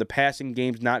game when the passing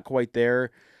game's not quite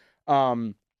there.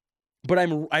 But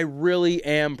I really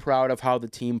am proud of how the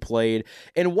team played.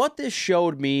 And what this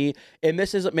showed me, and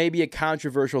this is maybe a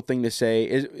controversial thing to say,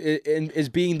 is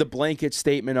being the blanket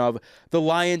statement of the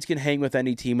Lions can hang with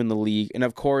any team in the league. And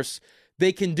of course,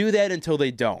 they can do that until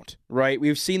they don't, right?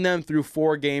 We've seen them through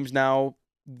 4 games now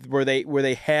where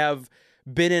they have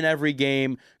been in every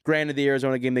game. Granted, the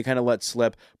Arizona game they kind of let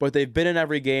slip, but they've been in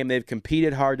every game. They've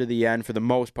competed hard to the end for the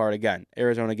most part. Again,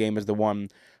 Arizona game is the one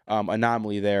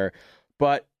anomaly there.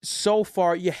 But so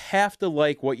far, you have to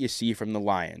like what you see from the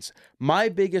Lions. My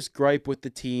biggest gripe with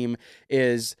the team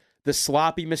is the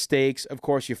sloppy mistakes. Of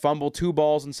course, you fumble 2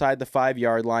 balls inside the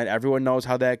 5-yard line. Everyone knows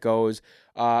how that goes.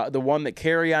 The one that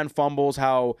Kerryon fumbles,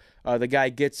 how the guy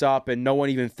gets up and no one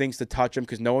even thinks to touch him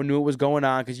because no one knew what was going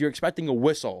on, because you're expecting a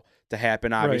whistle to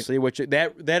happen, obviously, right. Which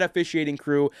that officiating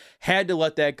crew had to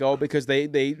let that go because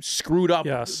they screwed up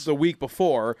the week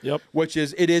before, which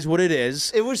it is what it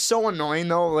is. It was so annoying,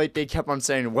 though. Like, they kept on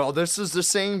saying, well, this is the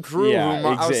same crew.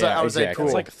 Yeah, I was like, cool.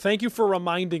 It's like, thank you for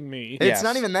reminding me. It's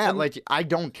not even that. Like, I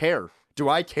don't care. Do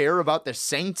I care about the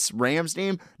Saints-Rams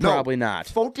game? No. Probably not.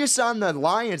 Focus on the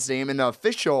Lions game and the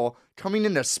official coming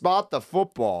in to spot the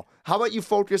football. How about you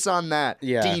focus on that,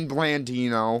 Dean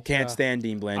Blandino? Can't stand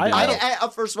Dean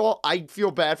Blandino. First of all, I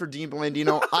feel bad for Dean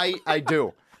Blandino. I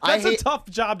do. That's a tough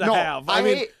job to have. I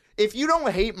mean, if you don't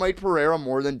hate Mike Pereira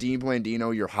more than Dean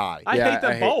Blandino, you're high. I hate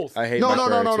them both. I hate Mike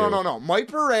Pereira too. No. Mike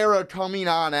Pereira coming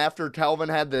on after Calvin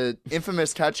had the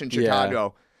infamous catch in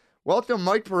Chicago. Welcome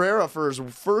Mike Pereira for his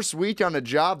first week on the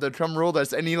job to come rule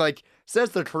this, and he says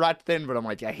the correct thing, but I'm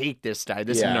like, I hate this guy,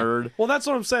 this nerd. Well, that's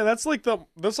what I'm saying. That's like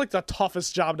the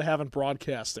toughest job to have in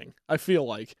broadcasting. I feel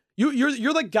like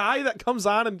you're the guy that comes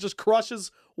on and just crushes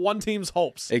one team's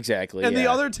hopes. Exactly. And the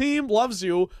other team loves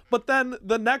you, but then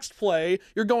the next play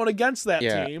you're going against that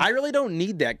team. I really don't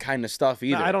need that kind of stuff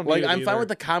either. No, I don't need it I'm either. fine with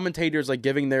the commentators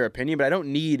giving their opinion, but I don't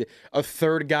need a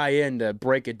third guy in to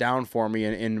break it down for me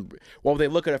and while they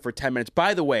look at it for 10 minutes.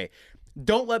 By the way,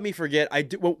 don't let me forget.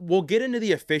 We'll get into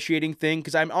the officiating thing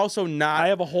because I'm also not. I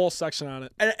have a whole section on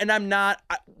it, and I'm not.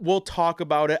 We'll talk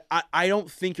about it. I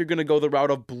don't think you're going to go the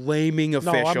route of blaming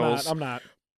officials. No, I'm not.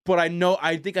 But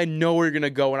I think I know where you're going to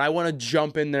go, and I want to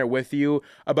jump in there with you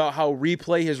about how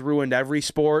replay has ruined every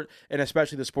sport, and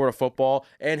especially the sport of football,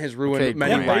 and has ruined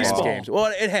many baseball games.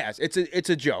 Well, it has. It's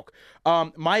a joke.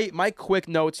 My quick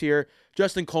notes here.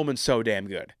 Justin Coleman's so damn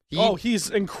good. He's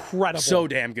incredible. So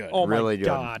damn good. Oh, really my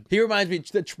God. He reminds me,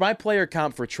 my player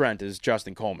count for Trent is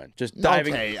Justin Coleman. Just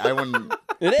diving. Okay, I wouldn't.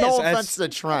 It is. No offense to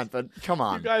Trent, but come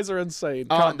on. You guys are insane.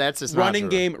 That's just running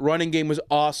game was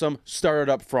awesome.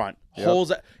 Started up front. Yep.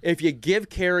 Holes. If you give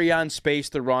Kerryon space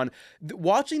to run,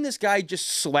 watching this guy just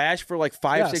slash for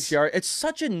 5-6 yards, it's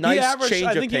such a nice change of pace.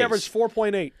 I think he averaged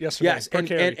 4.8 yesterday. Yes,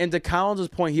 and to Collins'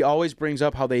 point, he always brings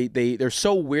up how they're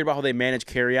so weird about how they manage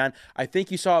Kerryon. I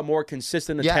think you saw a more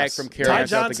consistent attack from Kerryon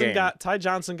throughout the game. Ty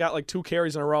Johnson got 2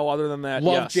 carries in a row. Other than that,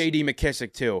 love J.D.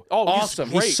 McKissick too. Oh,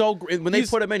 awesome! He's great. He's so great. When they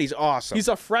put him in, he's awesome. He's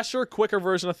a fresher, quicker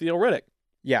version of Theo Riddick.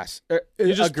 Yes,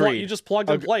 You just agreed. you just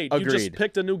plugged and played. You agreed. just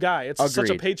picked a new guy. It's such a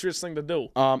Agreed. Patriots thing to do.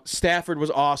 Stafford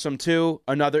was awesome too.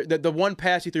 Another the one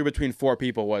pass he threw between 4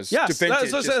 people was Yes,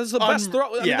 vintage. that's the best throw.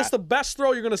 I mean, yeah. that's the best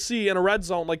throw you're going to see in a red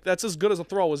zone. Like that's as good as a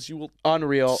throw as you will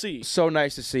Unreal. see. So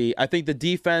nice to see. I think the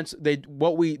defense they did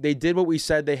what we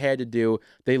said they had to do.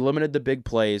 They limited the big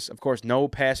plays. Of course, no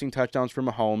passing touchdowns for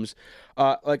Mahomes.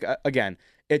 Again,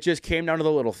 it just came down to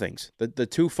the little things. The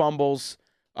 2 fumbles.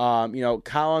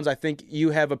 Collins, I think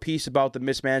you have a piece about the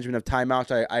mismanagement of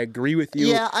timeouts. I agree with you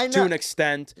to an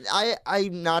extent.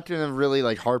 I'm not going to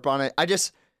really harp on it.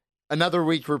 Another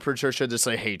week where Patricia just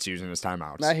hates using his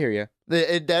timeouts. I hear you.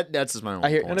 That's just my own I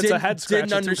hear, point. And it's a head scratcher,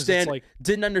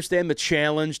 didn't understand the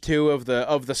challenge too of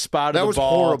the spot of the ball. That was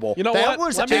horrible. You know that what?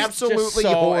 was Let me- absolutely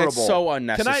so, horrible. It's so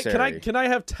unnecessary. Can I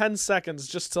have 10 seconds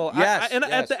just to Yes, and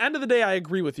yes. at the end of the day I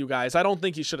agree with you guys. I don't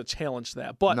think he should have challenged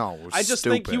that. But No, it was I just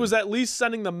think he stupid. was at least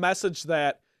sending the message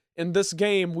that in this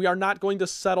game we are not going to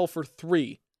settle for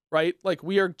 3, right? Like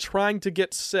we are trying to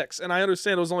get 6. And I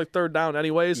understand it was only 3rd down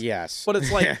anyways. Yes, But it's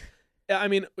like I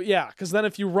mean, yeah, because then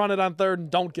if you run it on 3rd and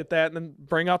don't get that, and then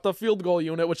bring out the field goal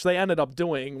unit, which they ended up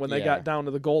doing when they Yeah. got down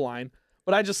to the goal line.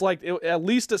 But I just liked it. At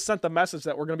least it sent the message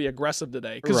that we're going to be aggressive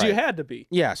today because you Right. had to be.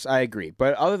 Yes, I agree.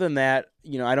 But other than that,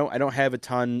 I don't have a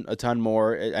ton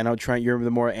more. I know Trent, you're the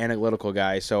more analytical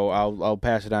guy, so I'll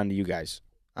pass it on to you guys.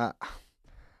 I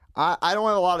don't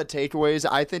have a lot of takeaways.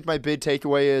 I think my big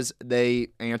takeaway is they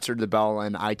answered the bell,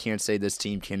 and I can't say this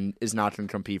team is not going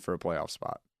to compete for a playoff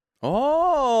spot.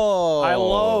 Oh, I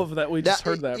love that we just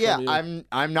heard that Yeah, from you.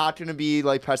 I'm not going to be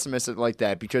pessimistic like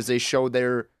that because they showed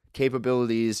their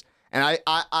capabilities, and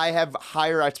I have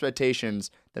higher expectations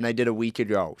than I did a week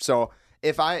ago. So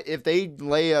if they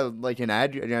lay an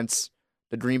edge against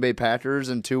the Green Bay Packers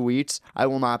in 2 weeks, I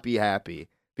will not be happy.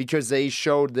 Because they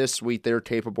showed this week they're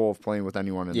capable of playing with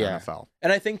anyone in the NFL.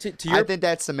 And I think to your I think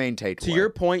that's the main takeaway. To your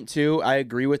point too, I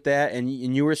agree with that. And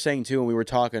you were saying too, when we were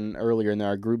talking earlier in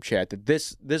our group chat, that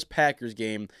this Packers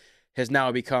game has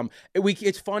now become.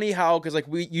 It's funny how because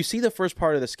you see the first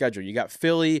part of the schedule, you got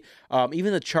Philly,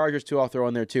 even the Chargers too. I'll throw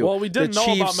in there too. Well, we didn't know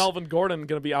Chiefs, about Melvin Gordon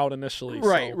going to be out initially.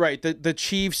 Right, so. right. The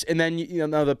Chiefs, and then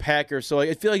now the Packers. So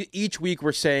I feel like each week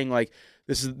we're saying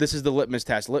this is the litmus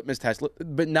test.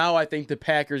 But now I think the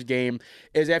Packers game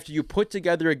is after you put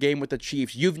together a game with the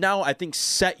Chiefs, you've now, I think,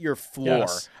 set your floor.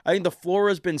 Yes. I think the floor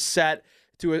has been set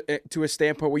to a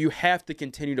standpoint where you have to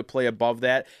continue to play above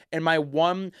that. And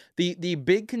the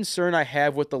big concern I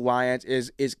have with the Lions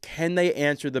is can they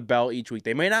answer the bell each week?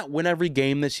 They may not win every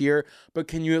game this year, but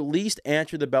can you at least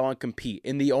answer the bell and compete?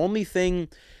 And the only thing,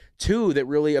 too, that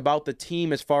really about the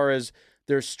team as far as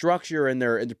their structure and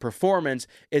their performance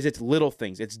is it's little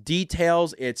things. It's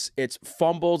details, it's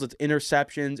fumbles, it's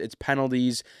interceptions, it's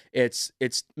penalties, it's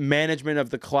management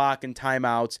of the clock and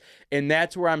timeouts. And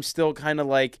that's where I'm still kind of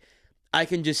I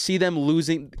can just see them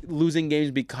losing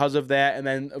games because of that. And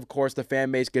then of course the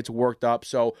fan base gets worked up.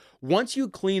 So once you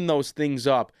clean those things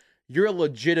up, you're a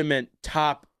legitimate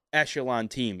top echelon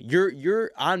team.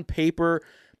 You're on paper.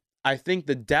 I think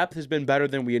the depth has been better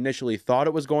than we initially thought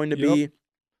it was going to be.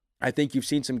 I think you've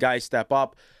seen some guys step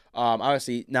up.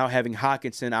 Obviously, now having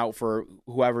Hawkinson out for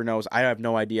whoever knows, I have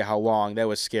no idea how long. That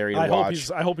was scary to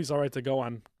watch. I hope he's all right to go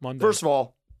on Monday. First of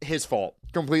all, his fault.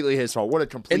 Completely his fault. What a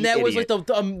complete And that idiot. was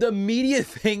the immediate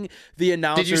thing the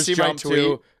announcers Did you see my jumped tweet?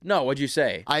 to. No, what'd you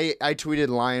say? I tweeted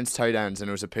Lions tight ends, and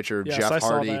it was a picture of Yes, I Jeff saw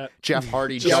Hardy. that. Jeff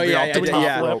Hardy Oh, jumping off the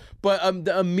top rope. But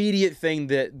the immediate thing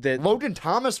that Logan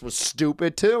Thomas was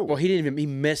stupid too. well, he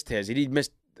missed his. He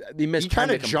missed he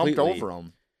kind of jumped completely. over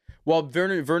him. Well,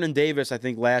 Vernon Davis, I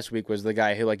think last week was the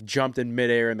guy who jumped in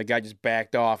midair and the guy just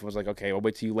backed off and was like, "Okay, well,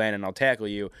 wait till you land and I'll tackle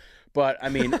you." But I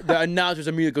mean, the announcers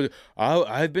immediately go,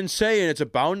 "I've been saying it's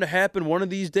bound to happen one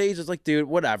of these days." It's like, dude,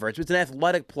 whatever. It's an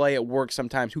athletic play. It works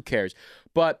sometimes. Who cares?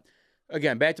 But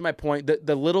again, back to my point,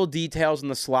 the little details and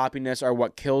the sloppiness are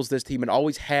what kills this team and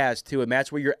always has too, and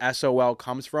that's where your SOL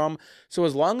comes from. So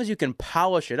as long as you can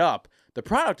polish it up, the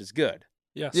product is good.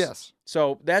 Yes.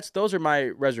 So those are my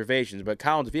reservations. But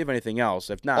Collins, if you have anything else,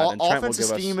 if not, then Trent will Offensive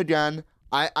give us. scheme again.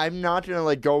 I'm not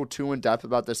gonna go too in depth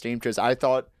about this game because I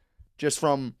thought just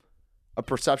from a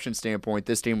perception standpoint,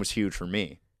 this game was huge for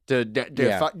me to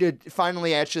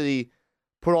finally actually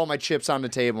put all my chips on the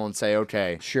table and say,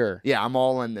 okay, Sure. yeah, I'm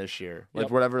all in this year.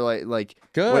 Whatever,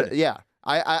 Good. yeah.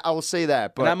 I will say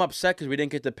that, but And I'm upset because we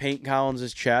didn't get to paint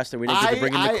Collins' chest and we didn't get to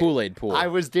bring in the Kool-Aid pool. I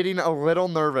was getting a little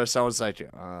nervous. I was like,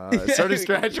 started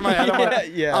scratching my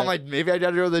head. Yeah. I'm like, maybe I got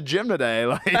to go to the gym today.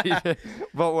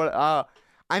 But what?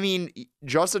 I mean,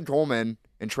 Justin Coleman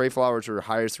and Trey Flowers were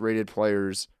highest rated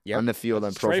players on the field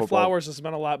on Pro Trey Football. Flowers has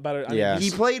been a lot better. I Yeah. mean,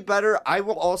 He played better. I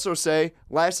will also say,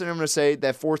 last thing I'm going to say,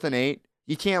 that 4th and 8,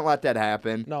 you can't let that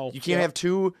happen. No. You can't have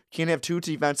two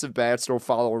defensive backs to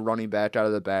follow a running back out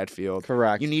of the backfield.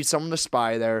 Correct. You need someone to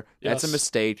spy there. That's a Yes.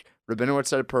 mistake. Rabinowitz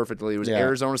said it perfectly. It was Yeah.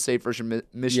 Arizona State versus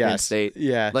Michigan State.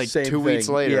 Yeah. Like same 2 weeks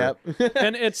thing. later. Yep.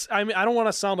 and I mean, I don't want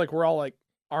to sound like we're all like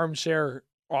armchair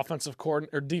offensive or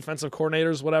defensive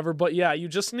coordinators, whatever. But yeah, you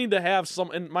just need to have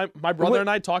some. And my brother and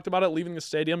I talked about it leaving the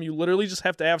stadium. You literally just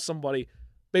have to have somebody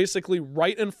basically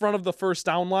right in front of the first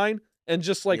down line and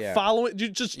just like follow it. You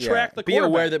just track the Be quarterback.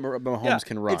 aware that Mahomes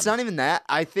can run. It's not even that.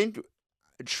 I think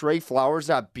Trey Flowers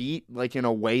got beat like in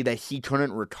a way that he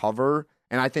couldn't recover.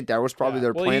 And I think that was probably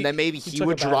their plan, that maybe he took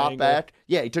would a bad drop angle. back.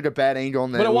 Yeah, he took a bad angle.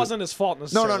 And But it wasn't his fault No,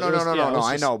 necessarily.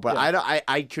 I know. But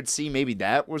I could see maybe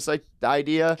that was like the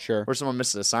idea. Sure. Or someone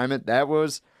missed an assignment. That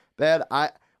was bad.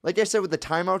 Like I said, with the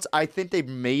timeouts, I think they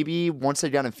maybe, once they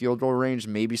got in field goal range,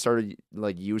 maybe started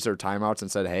like use their timeouts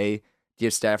and said, hey,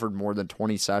 give Stafford more than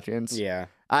 20 seconds. Yeah.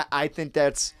 I think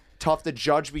that's tough to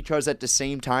judge because at the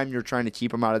same time, you're trying to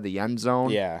keep him out of the end zone.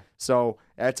 Yeah. So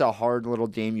that's a hard little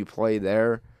game you play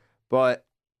there. But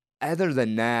other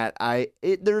than that,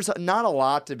 there's not a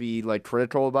lot to be like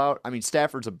critical about. I mean,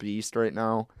 Stafford's a beast right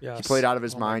now. Yes. He played out of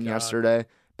his Oh my mind God. yesterday.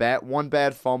 One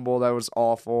bad fumble that was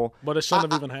awful. But it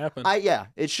shouldn't have even happened. Yeah,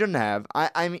 it shouldn't have.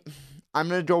 I mean, I'm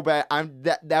gonna go back.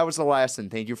 That was the last thing.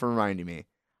 Thank you for reminding me.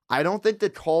 I don't think the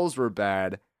calls were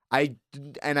bad. I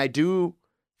do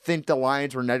think the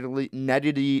Lions were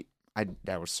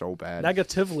that was so bad.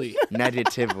 Negatively.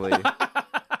 Negatively.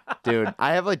 Dude,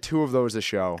 I have like 2 of those a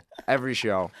show. Every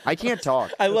show. I can't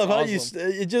talk. I love how you. awesome.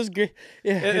 It just. Yeah,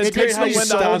 It's it's great great how how you you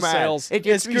stop. down mad. sales. It It's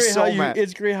gets me great how so you. mad.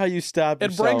 It's great how you stop.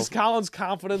 It yourself. brings Colin's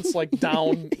confidence like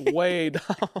down, way down.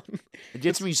 It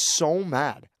gets me so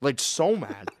mad. Like so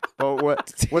mad. But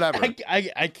whatever.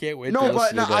 I can't wait. No, to but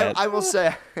listen to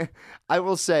that. I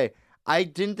will say, I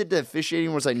didn't think the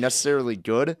officiating was like necessarily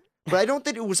good, but I don't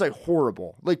think it was like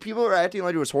horrible. Like people are acting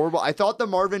like it was horrible. I thought the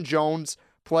Marvin Jones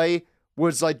play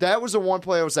was like, that was the one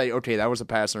play I was like, okay, that was a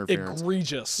pass interference.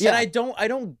 Egregious. Yeah, and I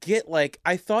don't get like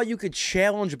I thought you could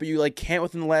challenge, but you like can't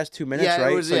within the last 2 minutes, Yeah,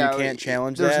 right? it was, so yeah, you can't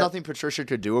challenge There's that. nothing Patricia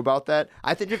could do about that.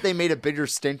 I think if they made a bigger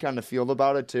stink on the field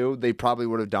about it too, they probably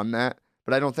would have done that.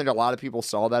 But I don't think a lot of people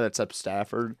saw that except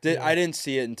Stafford. I didn't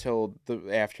see it until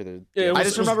after the. Yeah, it I was-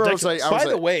 just remember I was like, By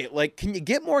the way, like, can you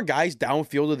get more guys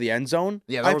downfield of the end zone?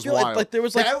 Yeah, that I was feel wild. like there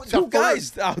was like That- two the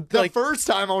guys. The first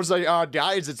time I was like,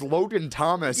 guys, it's Logan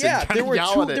Thomas. yeah, and there were Kenny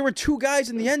two. Galladay. There were 2 guys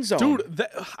in the end zone. Dude,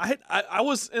 I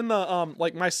was in the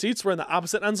like my seats were in the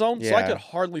opposite end zone, so I Yeah. could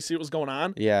hardly see what was going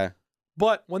on. Yeah.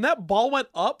 But when that ball went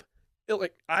up, it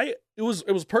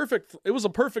was perfect. It was a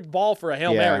perfect ball for a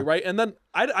Hail Yeah. Mary, right? And then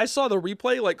I saw the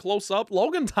replay like close up.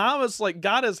 Logan Thomas like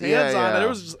got his hands on it. yeah. It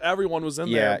was just everyone was in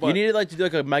Yeah, there. But you needed like to do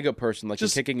like a mega person, like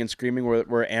Just- a kicking and screaming,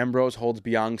 where Ambrose holds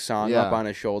Byung Song Yeah. up on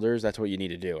his shoulders. That's what you need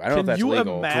to do. I don't know if Can that's you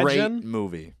legal. imagine? Great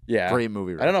movie. Yeah, Great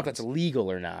movie. I don't know if reference. that's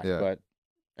legal or not. Yeah. But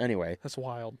anyway, That's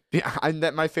wild. Yeah,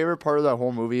 my favorite part of that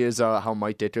whole movie is how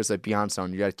Mike Ditko's like,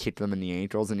 Beyonce, you gotta kick them in the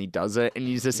ankles, and he does it, and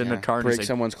he's just in the car and break he's like,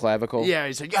 someone's clavicle. yeah,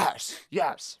 he's like,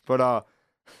 yes. But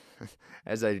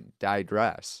as I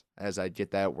digress, as I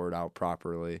get that word out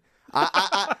properly,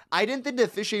 I didn't think the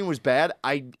officiating was bad.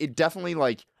 It definitely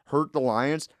like hurt the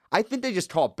Lions. I think they just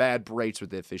caught bad breaks with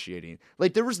the officiating.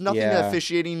 Like there was nothing the Yeah.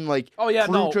 officiating like Oh, yeah,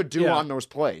 crew no, could do yeah. on those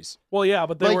plays. Well, yeah,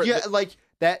 but they Like were like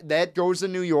that goes to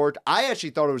New York. I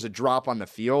actually thought it was a drop on the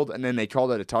field, and then they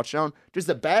called it a touchdown. Just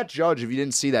a bad judge, if you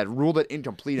didn't see that, ruled it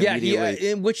incomplete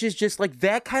immediately. and which is just like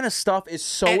that kind of stuff is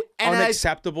so And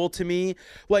unacceptable to me.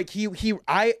 Like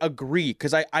I agree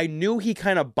because I knew he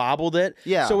kind of bobbled it.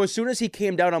 Yeah. So as soon as he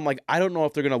came down, I'm like, I don't know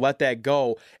if they're gonna let that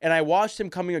go. And I watched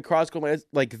him coming across going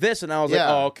like this, and I was like,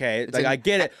 Yeah. oh okay, like I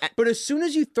get it. But as soon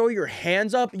as you throw your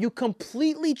hands up, you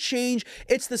completely change.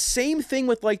 It's the same thing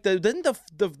with like didn't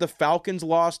the Falcons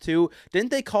lost too? Didn't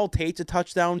they call Tate's a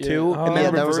touchdown too? Oh. And then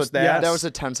Yeah, that was reverse a that. that was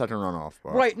a 10-second runoff.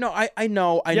 But. Right, no, I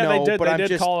know, yeah, know, they did. but They I'm did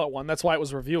just call it one. That's why it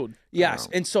was reviewed. yes,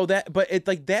 and so but it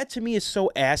like that to me is so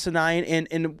asinine. And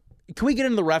can we get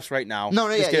into the refs right now? No,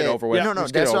 just get it over with. No,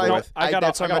 Just get that's it why over I- with. I got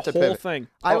that's why I meant a to whole pivot. thing.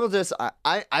 I will just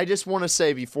I just want to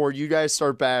say before you guys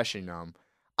start bashing them,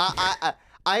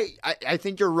 I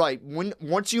think you're right.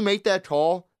 Once you make that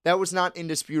call, that was not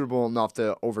indisputable enough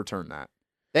to overturn that.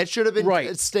 That should have been Right.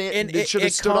 And And it should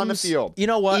have stood on the comes- field. you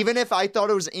know what? Even if I thought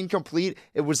it was incomplete,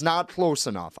 it was not close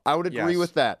enough. I would agree Yes.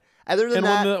 with that. Other than And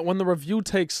that, when the review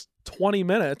takes 20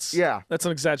 minutes. Yeah. That's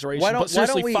an exaggeration. Why but don't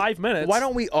seriously, we 5 minutes. Why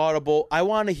don't we audible? I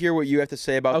want to hear what you have to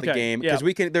say about the game because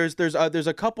we can. There's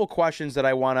a couple questions that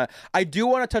I do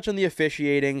want to touch on the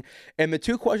officiating, and the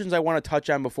two questions I want to touch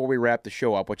on before we wrap the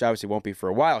show up, which obviously won't be for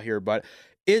a while here, but.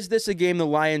 Is this a game the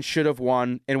Lions should have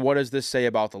won, and what does this say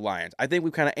about the Lions? I think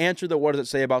we've kind of answered the what does it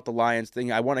say about the Lions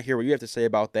thing. I want to hear what you have to say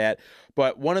about that.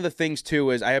 But one of the things, too,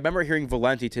 is I remember hearing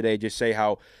Valenti today just say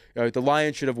how the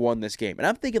Lions should have won this game. And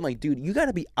I'm thinking, like, dude, you got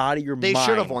to be out of your mind. They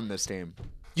should have won this game.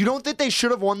 You don't think they should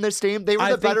have won this game? They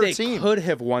were the better team. They could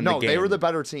have won the game. No, they were the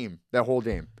better team that whole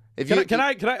game. Can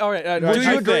I? All right. Would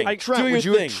you agree?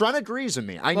 Trent, Trent agrees with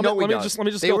me. I let know me he does. Let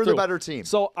me just they go were through. the better team.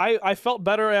 So I felt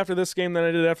better after this game than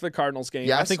I did after the Cardinals game.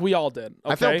 Yes. I think we all did.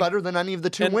 Okay? I felt better than any of the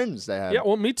two wins they had. Yeah,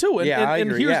 well, me too. I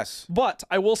agree, yes. But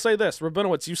I will say this,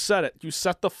 Rabinowitz, you said it. You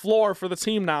set the floor for the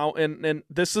team now, and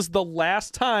this is the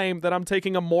last time that I'm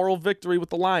taking a moral victory with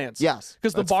the Lions. Yes,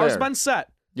 because the that's bar's fair. been set.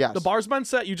 Yes. The bar's been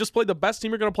set. You just played the best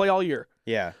team you're going to play all year.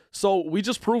 Yeah. So we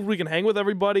just proved we can hang with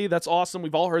everybody. That's awesome.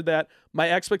 We've all heard that.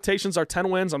 My expectations are 10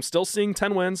 wins. I'm still seeing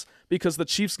 10 wins because the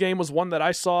Chiefs game was one that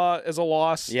I saw as a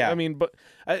loss. Yeah. I mean, but,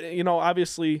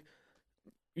 obviously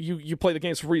you play the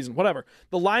games for a reason. Whatever.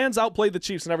 The Lions outplayed the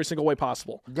Chiefs in every single way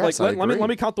possible. Yes, let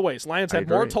me count the ways. Lions had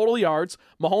more total yards.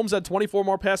 Mahomes had 24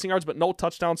 more passing yards, but no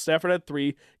touchdowns. Stafford had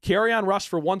 3. Carry-on rush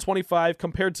for 125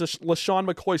 compared to LaShawn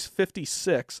McCoy's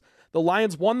 56. The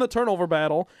Lions won the turnover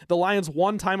battle. The Lions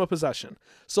won time of possession.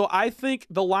 So I think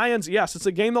the Lions, yes, it's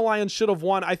a game the Lions should have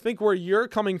won. I think where you're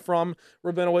coming from,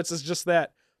 Rabinowitz, is just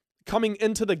that coming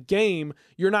into the game,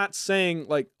 you're not saying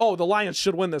like, oh, the Lions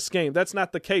should win this game. That's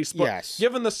not the case. But yes.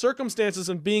 Given the circumstances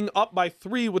and being up by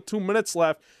 3 with 2 minutes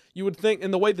left, you would think,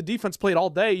 in the way the defense played all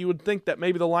day, you would think that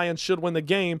maybe the Lions should win the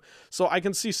game. So I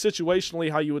can see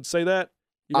situationally how you would say that.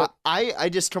 I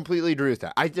just completely agree with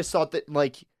that. I just thought that,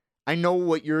 like, I know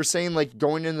what you're saying, like,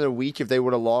 going into the week, if they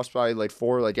would have lost by, like,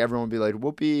 4, like, everyone would be like,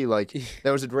 whoopee, like,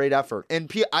 that was a great effort.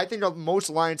 And I think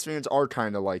most Lions fans are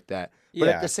kind of like that. But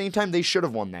at the same time, they should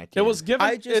have won that game. It was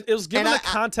given the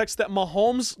context that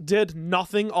Mahomes did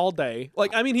nothing all day.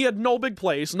 Like, I mean, he had no big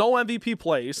plays, no MVP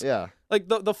plays. Yeah. Like,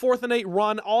 the 4th and 8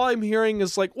 run, all I'm hearing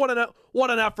is, like, what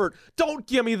an effort. Don't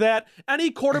give me that.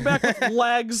 Any quarterback with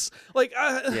legs. Like,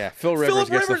 Phil Rivers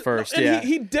gets the first. And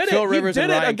he did it. Phil Rivers he did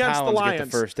and it Ryan against Collins the Lions. Get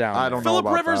the first down. I don't know Philip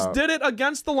about Rivers that. did it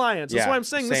against the Lions. That's why I'm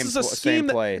saying this is a scheme.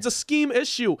 It's a scheme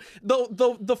issue.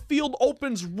 The field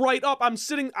opens right up.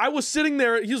 I was sitting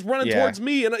there. He's running towards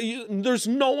me, and there's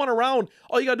no one around.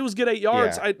 All you got to do is get 8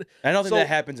 yards. Yeah. I don't think that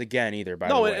happens again either, by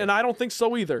the way. No, and I don't think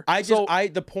so either.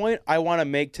 The point I want to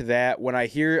make to that, when I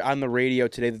hear on the radio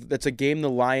today that's a game the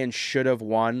Lions should have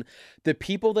won, the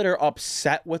people that are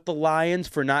upset with the Lions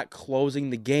for not closing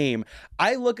the game,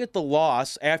 I look at the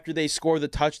loss after they score the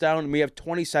touchdown and we have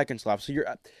 20 seconds left. So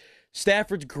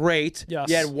Stafford's great. Yes.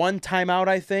 You had one timeout,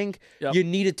 I think. Yep. You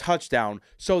need a touchdown.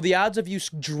 So the odds of you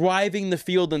driving the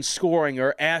field and scoring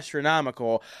are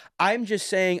astronomical. I'm just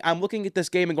saying, I'm looking at this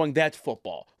game and going, that's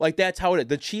football. Like, that's how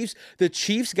it is. The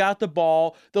Chiefs got the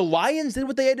ball. The Lions did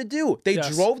what they had to do. They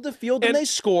drove the field and they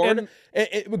scored.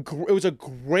 It was a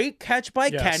great catch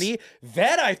by Kenny.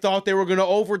 That I thought they were going to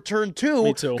overturn too.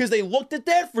 Me too. Because they looked at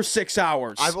that for 6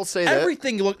 hours. I will say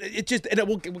everything looked. It just.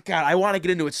 God, I want to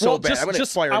get into it so bad. I'm going to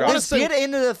fire it up. Just get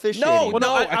into the officiating.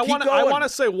 I want to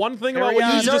say one thing about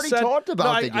what you just said. Talked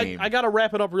about the game. I got to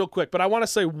wrap it up real quick, but I want to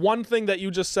say one thing that you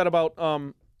just said about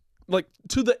like,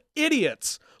 to the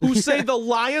idiots who say the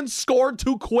Lions scored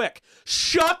too quick.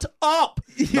 Shut up.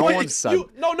 No one said.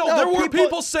 No, there were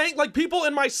people saying, like, people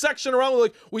in my section around were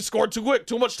like, we scored too quick,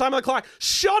 too much time on the clock.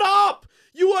 Shut up.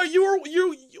 What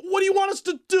do you want us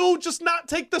to do? Just not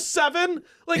take the 7?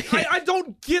 Like, I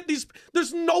don't get these.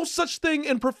 There's no such thing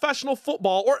in professional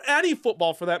football, or any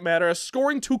football for that matter, as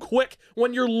scoring too quick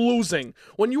when you're losing.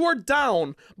 When you are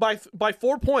down by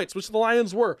 4 points, which the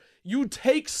Lions were, you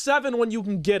take 7 when you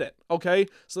can get it, okay?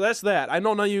 So that's that. I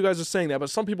know none of you guys are saying that, but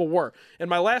some people were. And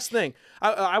my last thing,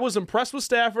 I was impressed with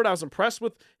Stafford. I was impressed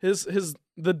with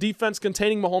the defense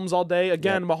containing Mahomes all day.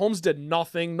 Again, Mahomes did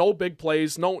nothing, no big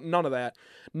plays, none of that.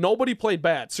 Nobody played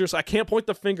bad. Seriously, I can't point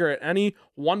the finger at any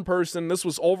one person. This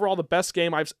was overall the best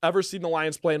game I've ever seen the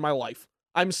Lions play in my life.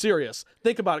 I'm serious.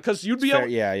 Think about it, because you'd be able,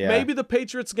 maybe the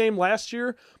Patriots game last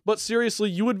year, but seriously,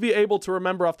 you would be able to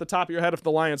remember off the top of your head if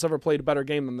the Lions ever played a better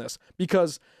game than this.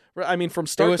 Because, I mean, from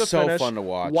start to finish, fun to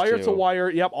watch, wire too. to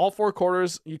wire, all 4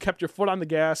 quarters, you kept your foot on the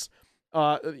gas.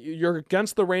 You're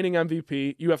against the reigning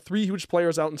MVP. You have 3 huge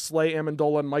players out in Slay,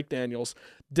 Amendola, and Mike Daniels.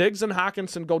 Diggs and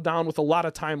Hawkinson go down with a lot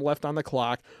of time left on the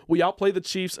clock. We outplay the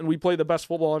Chiefs, and we play the best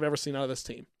football I've ever seen out of this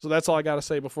team. So that's all I got to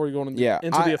say before you go into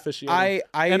the officiating.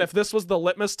 And if this was the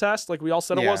litmus test, like we all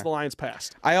said it was, the Lions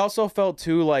passed. I also felt,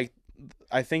 too, like,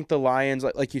 I think the Lions,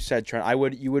 like you said,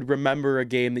 Trent, you would remember a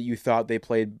game that you thought they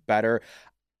played better.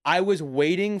 I was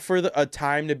waiting for a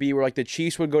time to be where like the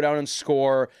Chiefs would go down and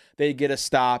score, they'd get a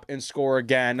stop and score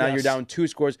again. Now you're down 2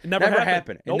 scores. It never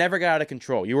happened. Nope. It never got out of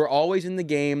control. You were always in the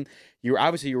game. You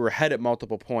were ahead at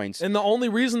multiple points. And the only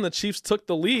reason the Chiefs took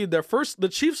the lead, the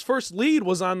Chiefs' first lead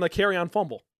was on the carry-on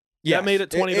fumble. Yes. That made it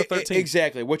 20-13.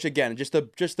 Exactly. Which again, just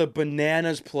the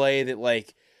bananas play that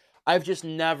like I've just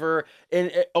never.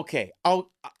 And okay,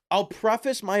 I'll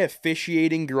preface my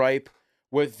officiating gripe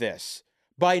with this.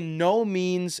 By no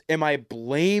means am I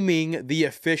blaming the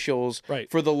officials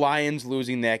for the Lions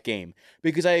losing that game.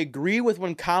 Because I agree with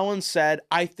when Colin said,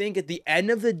 I think at the end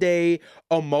of the day,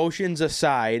 emotions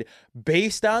aside,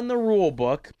 based on the rule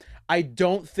book, I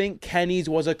don't think Kenny's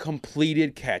was a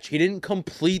completed catch. He didn't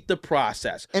complete the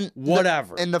process. And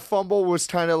whatever. And the fumble was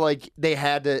kind of like they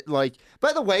had to, like,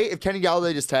 by the way, if Kenny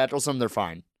Galladay just tackles him, they're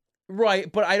fine.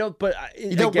 Right, but I don't. But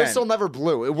the whistle never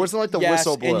blew. It wasn't like the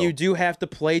whistle blew. And you do have to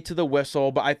play to the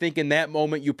whistle. But I think in that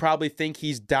moment, you probably think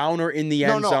he's down or in the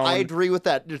end zone. No, I agree with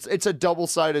that. It's a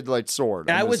double-sided like sword.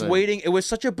 And I was waiting. It was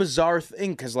such a bizarre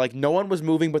thing because like no one was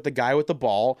moving but the guy with the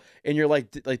ball, and you're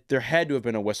like there had to have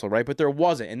been a whistle, right? But there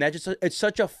wasn't, and that it's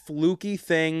such a fluky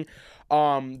thing.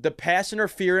 The pass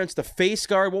interference, the face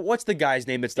guard. What's the guy's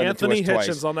name that's done Anthony it to us Hitchens,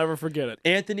 twice? I'll never forget it.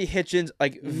 Anthony Hitchens,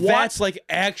 like that's like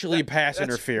actually pass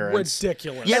interference.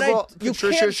 Ridiculous. Yeah, well,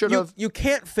 Patricia should have. You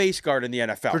can't face guard in the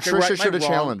NFL. Patricia should have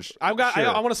challenged. I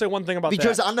want to say one thing about that.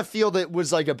 Because on the field, it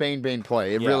was like a bang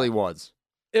play. It really was.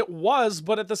 It was,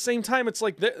 but at the same time, it's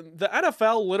like the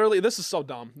NFL literally, this is so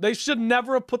dumb. They should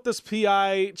never have put this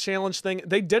PI challenge thing.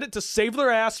 They did it to save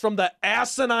their ass from the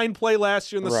asinine play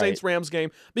last year in the Saints-Rams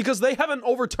game because they haven't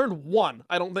overturned one.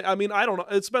 I don't know.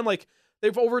 It's been like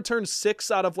they've overturned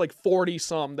 6 out of like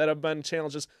 40-some that have been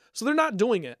challenges. So they're not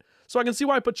doing it. So I can see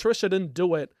why Patricia didn't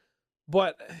do it,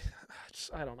 but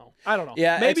I don't know.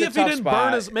 Yeah, maybe if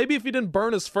he didn't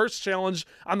burn his first challenge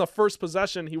on the first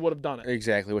possession, he would have done it.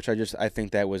 Exactly, which I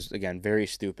think that was again very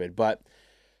stupid. But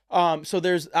so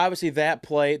there's obviously that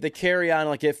play, the carry on,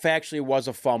 like it factually was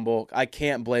a fumble. I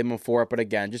can't blame him for it, but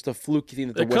again, just a fluky thing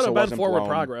that the whistle wasn't blown. It could have been forward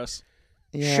progress.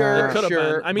 Yeah, it could have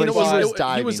been. I mean, but it was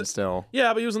diving still.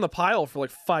 Yeah, but he was in the pile for like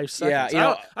 5 seconds.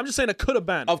 Yeah, I'm just saying it could have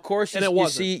been. Of course, and it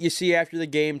wasn't. You see after the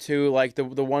game too, like the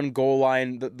one goal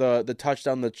line, the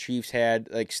touchdown the Chiefs had,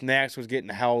 like Snacks was getting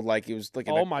held like it was like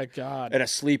my god, in a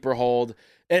sleeper hold.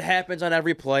 It happens on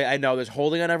every play. I know there's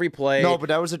holding on every play. No, but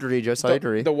that was egregious. I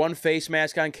agree. The one face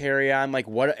mask on carry on, like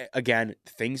what again?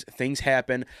 Things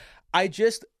happen. I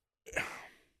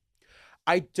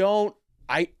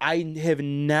have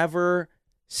never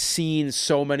seen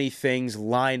so many things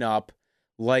line up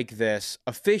like this,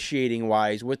 officiating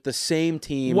wise, with the same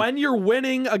team. When you're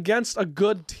winning against a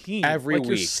good team every week,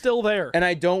 you're still there. And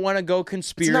I don't want to go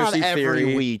conspiracy theory. It's not every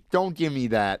theory. week. Don't give me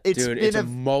that. It's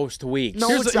most weeks.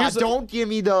 No, it's not. Don't give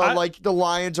me the the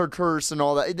Lions are cursed and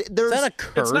all that. There's not a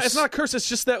curse. It's not a curse. It's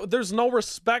just that there's no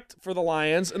respect for the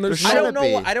Lions, and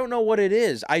I don't know what it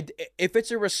is. If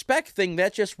it's a respect thing,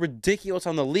 that's just ridiculous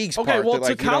on the league's part. Okay, well,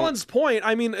 to Colin's point,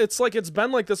 I mean, it's like it's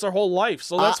been like this our whole life.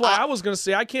 So that's why I was going to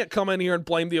say I can't come in here and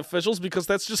blame the officials because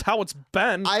that's just how it's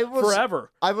been forever.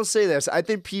 I will say this. I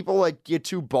think people like get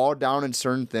too bogged down in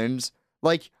certain things.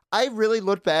 Like I really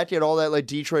look back at all that like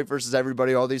Detroit versus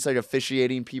everybody, all these like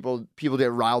officiating people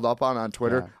get riled up on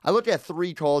Twitter. Yeah. I looked at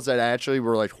 3 calls that actually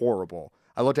were like horrible.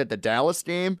 I looked at the Dallas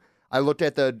game. I looked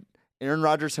at the Aaron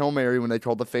Rodgers Hail Mary when they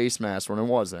called the face mask when it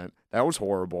wasn't. That was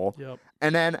horrible. Yep.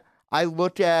 And then I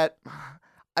looked at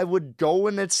I would go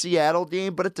in that Seattle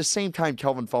game, but at the same time,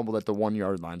 Kelvin fumbled at the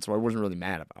 1-yard line, so I wasn't really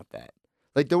mad about that.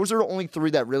 Like, those are the only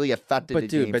 3 that really affected the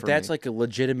game. But that's like a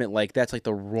legitimate, like, that's like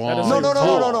the wrong. No.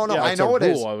 Yeah, I know it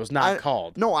is. It was not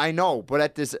called. No, I know. But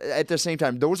at the same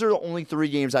time, those are the only 3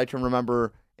 games I can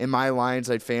remember in my Lions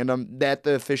fandom that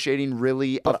the officiating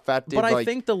really affected. But I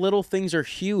think the little things are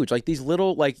huge. Like these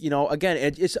little, like, you know, again,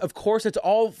 it's of course it's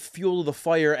all fuel to the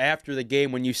fire after the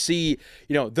game when you see,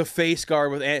 you know, the face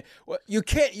guard with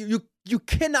you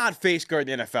cannot face guard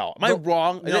the NFL. Am I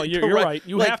wrong? No, you're right.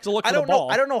 You have to look for the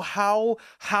ball. I don't know how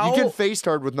you can face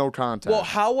guard with no contact. Well,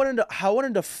 how when a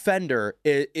defender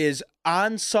is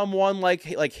on someone like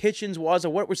Hitchens was,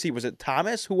 or what was he? Was it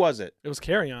Thomas? Who was it? It was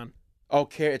carry on.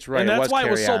 Okay, it's right. And that's why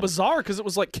it was so carry-on. bizarre, because it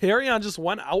was like Carry-On just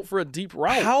went out for a deep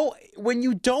route. How when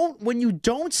you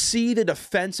don't see the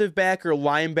defensive back or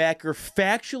linebacker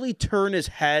factually turn his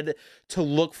head to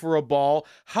look for a ball,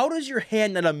 how does your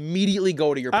hand then immediately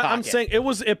go to your pocket? I'm saying it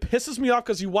pisses me off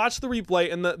because you watch the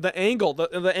replay and the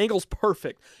angle's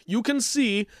perfect. You can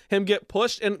see him get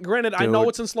pushed, and granted, I know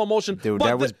it's in slow motion. Dude, but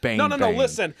that was bang, No, bang.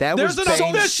 listen. That there's was an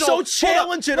bang. official. So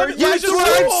challenging. Hold on, That's use what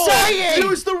the I'm rule. saying.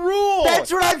 Use the rule.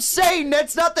 That's what I'm saying.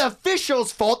 That's not the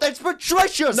official's fault. That's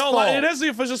Patricia's No, fault. it is the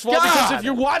official's fault because if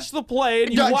you watch the play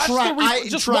and you watch the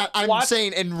replay, I'm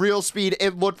saying in real speed,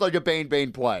 it looked like a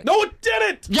bang play. No, it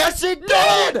didn't. Yes, it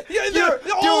No! did. Yeah, Dude,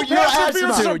 you're pass asthma.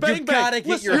 interference are Dude, bang, you bang. gotta get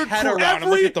Listen, your head around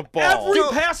and look at the ball. Every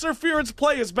Dude. pass interference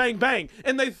play is bang bang,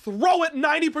 and they throw it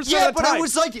 90% Yeah, of the but time. it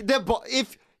was like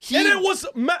if he And it was,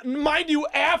 mind you,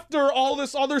 after all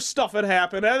this other stuff had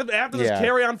happened, after this Yeah.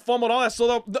 Carry-On fumble and all that.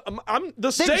 So the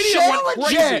Then stadium went challenge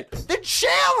crazy. it. Then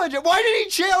challenge it. Why did he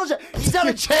challenge it? He's not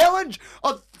a challenge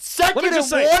a second and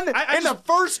just say, one I in the just-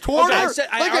 first quarter. I like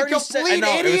a already complete said, I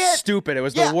know, idiot. it was stupid. It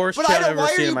was Yeah, the worst but challenge I I've don't, ever why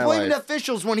are seen you in my blaming life. the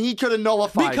officials when he could have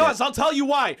nullified Because it? I'll tell you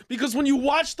why. Because when you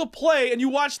watch the play and you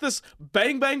watch this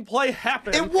bang bang play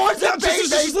happen, It was a Now, bang bang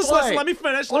listen, play. let me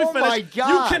finish. Oh my God.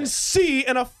 You can see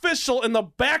an official in the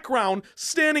background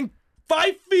standing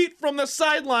 5 feet from the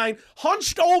sideline,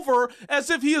 hunched over as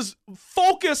if he is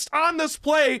focused on this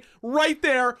play right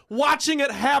there, watching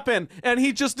it happen, and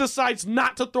he just decides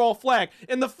not to throw a flag.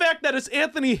 And the fact that it's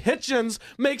Anthony Hitchens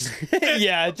makes it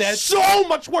Yeah, that's- so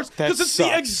much worse that because it's the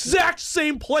sucks. exact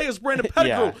same play as Brandon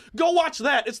Pettigrew. Yeah. Go watch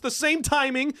that. It's the same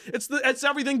timing. It's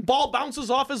everything. Ball bounces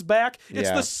off his back. It's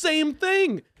Yeah. the same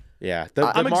thing. Yeah,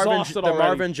 I'm exhausted already.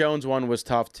 Marvin Jones one was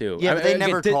tough too. Yeah, I but mean, they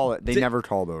never call it. They did- never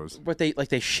call those. But they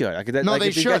should. Like, No, they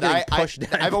if these should. guys getting pushed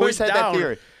down- I've always pushed had that down.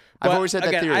 theory. I've But always had that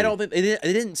again, theory. I don't think they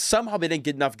didn't. Somehow they didn't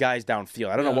get enough guys downfield.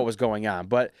 I don't know what was going on,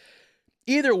 but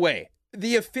either way,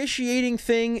 the officiating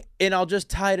thing, and I'll just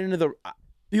tie it into the.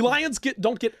 The Lions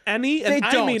don't get any, and They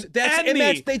I don't. mean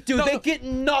any. They do. No, They get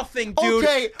nothing, dude.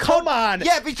 Okay, come on.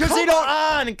 yeah, because come they don't-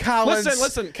 on, Collins.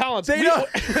 Listen, Collins. They we- don't-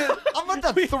 I'm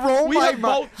about to throw we my have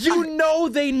mouth. You know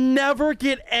they never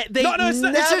get. They No, it's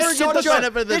not- never it's This is get the such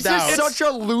benefit of the this doubt. is such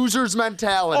a loser's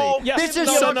mentality. Oh, yes. This is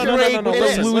No, such no, a no, no, great no, no, it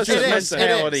listen, is. listen, It is. listen. It is.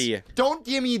 mentality. Don't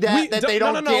give me that they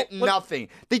no, don't no, get no. nothing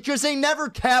because they never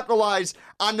capitalize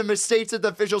on the mistakes that the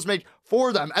officials make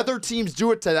for them. Other teams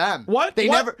do it to them. What? They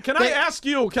What? never. Can they- I ask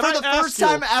you? Can for I the ask first you?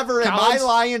 time ever in my Collins?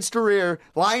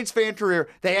 Lions fan career,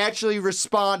 they actually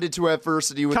responded to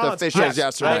adversity with Collins, the officials yes,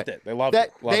 yesterday. loved it. They loved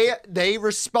it. Loved They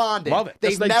responded. Love it.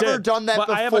 They've Yes, they never did. done that But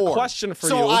before. I have a question for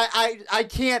so you. I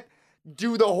can't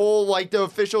do the whole like the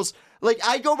officials. Like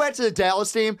I go back to the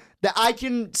Dallas game that I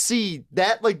can see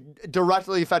that like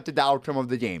directly affected the outcome of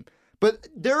the game. But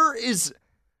there is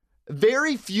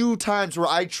very few times where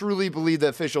I truly believe the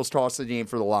officials tossed the game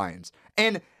for the Lions.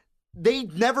 And they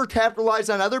never capitalize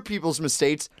on other people's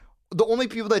mistakes. The only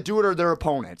people that do it are their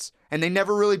opponents. And they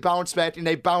never really bounce back, and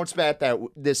they bounce back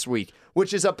this week,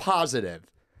 which is a positive.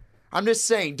 I'm just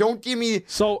saying, don't give me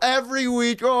So- every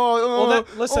week,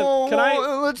 listen, can I-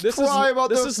 let's this cry is- about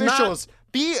this the is not- officials.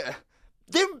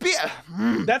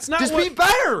 That's not Just what, be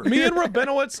better. Me and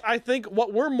Rabinowitz, I think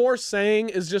what we're more saying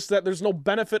is just that there's no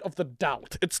benefit of the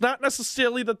doubt. It's not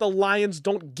necessarily that the Lions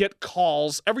don't get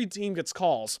calls. Every team gets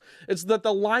calls. It's that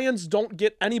the Lions don't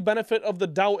get any benefit of the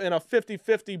doubt in a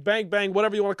 50-50, bang,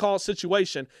 whatever you want to call a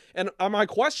situation. And my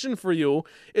question for you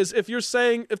is if you're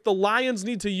saying if the Lions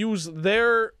need to use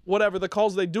their, whatever, the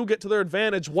calls they do get to their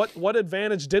advantage, what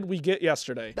advantage did we get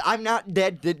yesterday? I'm not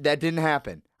that didn't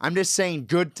happen. I'm just saying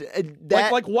good.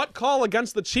 That Like what call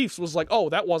against the Chiefs was like, oh,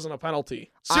 that wasn't a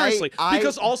penalty? Seriously,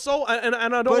 because also, and I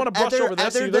don't want to brush over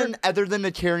this either. Other than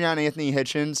the carry on Anthony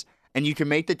Hitchens, and you can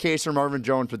make the case for Marvin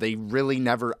Jones, but they really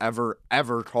never,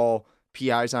 ever call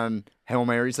PIs on Hail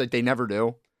Marys. Like they never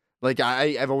do. Like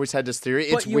I've always had this theory.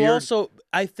 It's But you weird. also,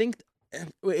 I think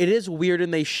it is weird,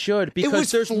 and they should because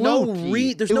was there's no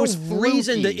fluky. there's It no was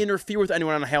reason to fluky. interfere with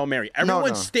anyone on a Hail Mary.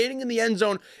 Everyone's no. standing in the end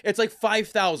zone. It's like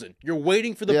 5,000. You're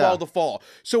waiting for the Yeah. ball to fall.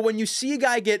 So when you see a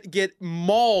guy get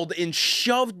mauled and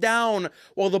shoved down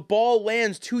while the ball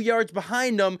lands 2 yards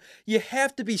behind him, you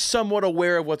have to be somewhat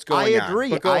aware of what's going on. I agree.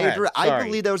 But go I ahead. agree. I Sorry.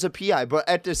 believe that was a PI, but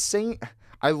at the same,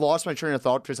 I lost my train of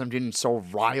thought because I'm getting so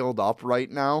riled up right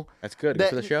now. That's good. Good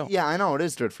for the show. Yeah, I know it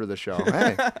is good for the show.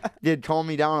 Hey, did calm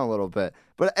me down a little bit,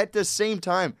 but at the same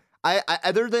time, I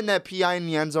other than that PI in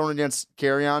the end zone against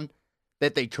Carry-On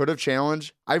that they could have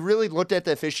challenged, I really looked at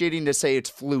the officiating to say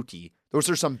it's fluky. Those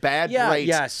are some bad Yeah, breaks.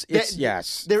 yes, it's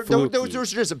yes. Those fluky. are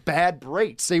just bad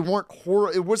breaks. They weren't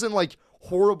it wasn't like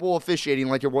horrible officiating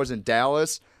like it was in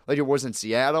Dallas. like it was in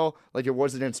Seattle, like it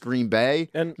was against Green Bay,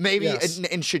 And maybe yes.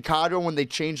 in Chicago when they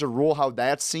changed the rule, how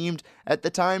that seemed at the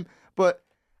time. But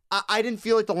I didn't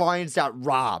feel like the Lions got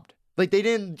robbed. Like they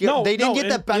didn't get, No, they didn't no, get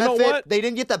the and you know benefit. what? They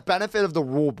didn't get the benefit of the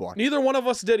rule book. Neither one of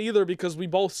us did either because we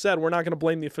both said we're not going to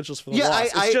blame the officials for the Yeah,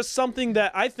 loss. I- It's just something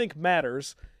that I think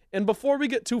matters. And before we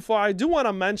get too far, I do want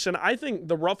to mention I think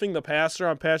the roughing the passer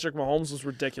on Patrick Mahomes was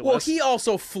ridiculous. Well, he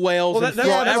also flails Well, and that's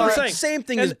what I'm flails. saying. Same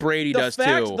thing And as Brady the does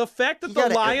fact, too. The fact that You the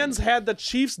gotta- Lions had the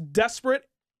Chiefs desperate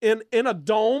in a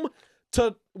dome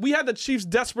we had the Chiefs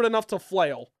desperate enough to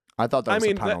flail. I thought that was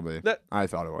mean, a penalty. that- I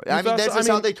thought it was. You I mean, thought that's so? just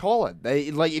I how mean- they call it.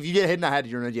 They like if you get hit in the head,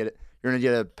 you're gonna get it. You're gonna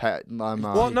get a pat. Well,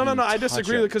 no, I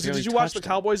disagree him. because You did only you watch the touched him.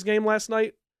 Cowboys game last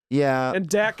night? yeah. And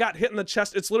Dak got hit in the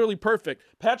chest. It's literally perfect.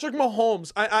 Patrick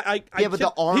Mahomes. I Yeah, but the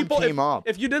kid- arm people, came up.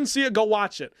 If you didn't see it, go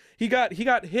watch it. He got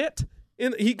hit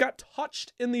he got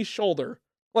touched in the shoulder.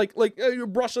 Like you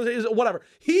brush his whatever.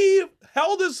 He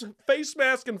held his face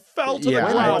mask and fell to Yeah. the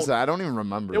When ground. was that? I don't even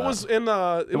remember. It was in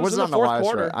the it was in the on the fourth last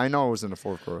quarter. drive. I know it was in the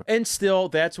fourth quarter. And still,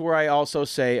 that's where I also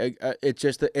say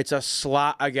it's a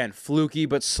slot again, fluky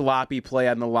but sloppy play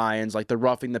on the Lions, like the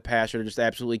roughing the passer to just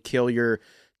absolutely kill your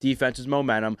defense's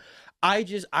momentum. I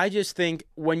just think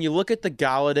when you look at the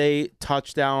Galladay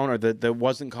touchdown, or the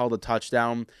wasn't called a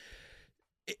touchdown,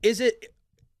 is it?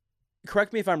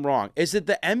 Correct me if I'm wrong. Is it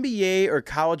the NBA or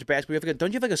college basketball?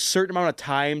 Don't you have like a certain amount of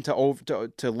time to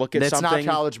look at It's something?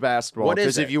 not college basketball. What is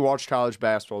Because it? if you watch college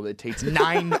basketball, it takes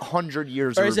 900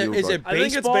 years Or to is it review. baseball? I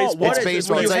think it's What baseball. It's is it?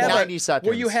 baseball. Where It's you like have 90 seconds.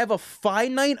 Where you have a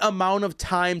finite amount of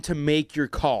time to make your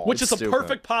call. Which is a stupid.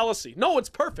 perfect policy. No, it's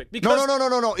perfect because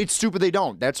No. It's stupid. They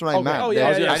don't. That's what I meant. Oh, yeah, I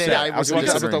was yeah, gonna yeah. say, I I was wasn't about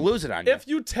to disagreeing. lose it on you. if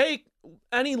you take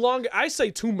any longer, I say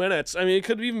 2 minutes. I mean, it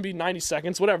could even be 90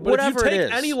 seconds, whatever. But Whatever if it you is.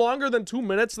 take any longer than 2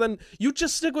 minutes, then you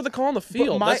just stick with the call on the But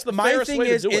field. That's the my fairest thing way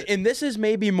is, to do it. and this is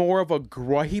maybe more of a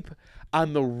gripe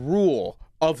on the rule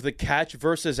of the catch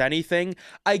versus anything.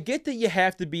 I get that you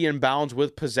have to be in bounds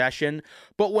with possession,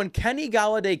 but when Kenny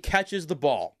Galladay catches the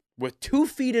ball with 2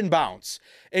 feet in bounds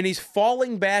and he's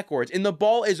falling backwards and the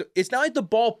ball it's not like the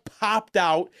ball popped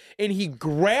out and he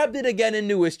grabbed it again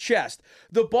into his chest.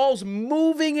 The ball's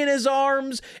moving in his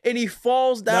arms and he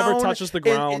falls down. Never touches the and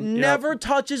ground. Yep. never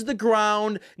touches the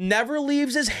ground, never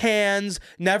leaves his hands,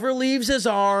 never leaves his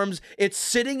arms. It's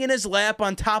sitting in his lap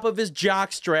on top of his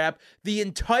jock strap the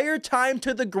entire time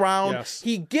to the ground. Yes.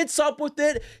 He gets up with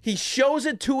it, he shows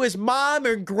it to his mom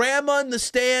and grandma in the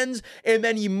stands, and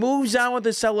then he moves on with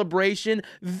the celebration.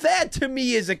 That to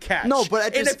me is a catch. No, but I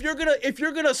and just- if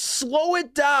you're gonna slow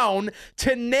it down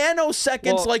to nanoseconds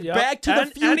Well, like yep. Back to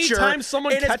the Future, Anytime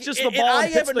someone and if- catches the and ball I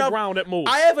and have hits the ground, it moves.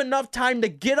 I have enough time to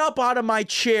get up out of my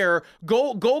chair,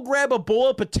 go grab a bowl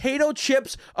of potato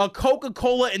chips, a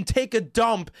Coca-Cola, and take a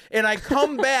dump, and I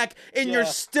come back and you're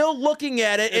still looking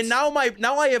at it, and now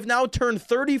I have now turned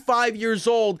 35 years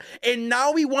old, and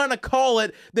now we want to call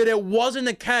it that it wasn't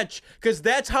a catch because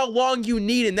that's how long you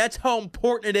need and that's how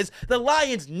important it is. The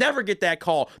Lions never get that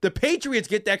call. The Patriots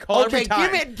get that call every time.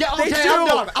 Okay, They I'm do.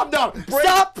 done. I'm done.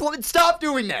 Stop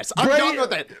doing this. I'm Brady- done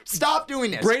with it. Stop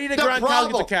doing this. Brady to The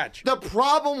Gronkowski gets a catch. The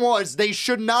problem was they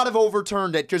should not have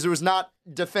overturned it because it was not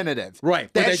definitive. Right,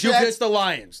 but they do against the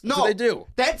Lions. That's No, what they do.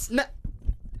 That's not.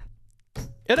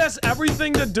 It has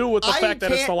everything to do with the I fact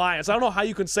that it's can't- the Lions. I don't know how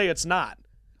you can say it's not.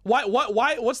 Why?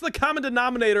 What's the common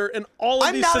denominator in all of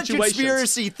I'm these not situations? a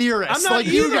conspiracy theorist I'm not like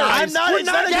you either. guys. I'm not- it's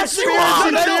not a Yes, you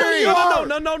conspiracy are. theory.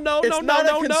 No, It's not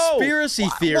a conspiracy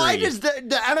theory. Why does the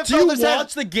NFL Do you does that-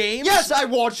 watch the games? Yes, I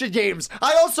watch the games.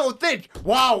 I also think,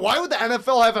 wow, why would the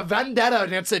NFL have a vendetta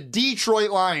against the Detroit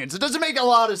Lions? It doesn't make a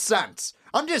lot of sense.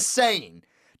 I'm just saying.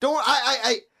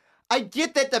 I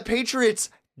get that the Patriots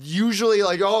usually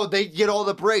they get all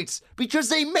the breaks because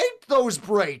they make those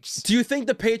breaks. Do you think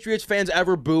the Patriots fans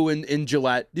ever boo in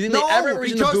Gillette? Do you think No, they ever have a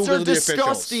reason to boo because they're one of the officials?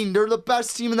 disgusting. They're the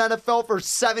best team in the NFL for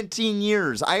 17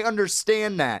 years. I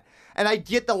understand that. And I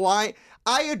get the line.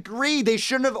 I agree they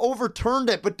shouldn't have overturned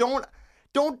it, but don't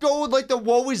go with like the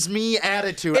woe is me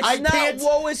attitude. It's I not can't,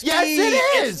 woe is yes, me.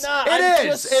 it is. It's not. It I'm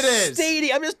is. just It is.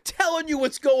 stating. I'm just telling you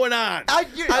what's going on. I'm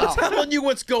telling you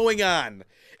what's going on.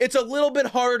 It's a little bit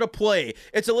harder to play.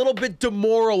 It's a little bit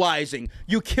demoralizing.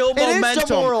 You kill It is momentum.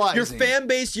 demoralizing. Your fan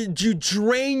base, you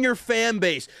drain your fan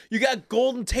base. You got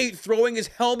Golden Tate throwing his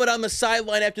helmet on the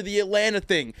sideline after the Atlanta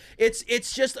thing.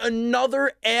 It's just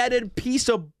another added piece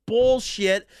of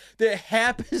bullshit that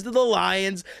happens to the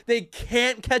Lions. They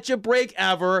can't catch a break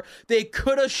ever. They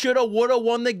coulda, shoulda, woulda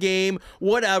won the game.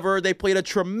 Whatever. They played a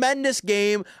tremendous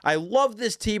game. I love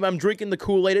this team. I'm drinking the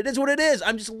Kool-Aid. It is what it is.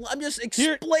 I'm just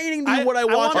explaining to you what I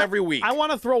watch every week. I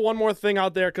want to throw one more thing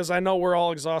out there because I know we're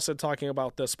all exhausted talking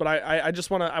about this, but I just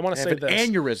want to say this.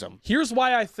 Aneurysm. Here's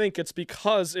why I think it's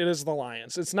because it is the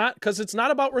Lions. It's not because it's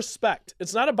not about respect.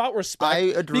 It's not about respect. I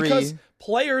agree. Because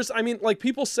players, I mean, like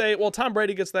people say, well, Tom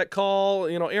Brady gets that call,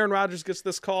 Aaron Rodgers gets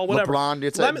this call, whatever. LeBron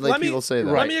gets that, people say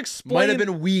that. Let me explain. Might have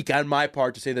been weak on my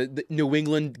part to say that New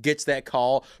England gets that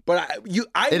call, but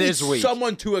I need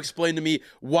someone to explain to me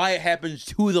why it happens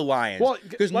to the Lions. Well,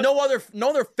 because no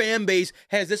other fan base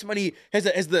has this many has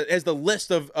the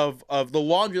list of the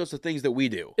laundry list of things that we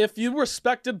do. If you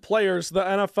respected players, the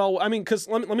NFL, I mean, because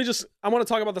let me just, I want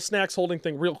to talk about the Snacks holding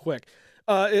thing real quick.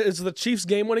 It's the Chiefs'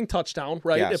 game-winning touchdown,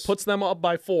 right? Yes. It puts them up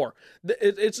by 4.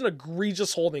 It's an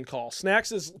egregious holding call.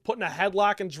 Snacks is putting a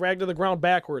headlock and dragged to the ground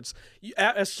backwards.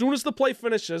 As soon as the play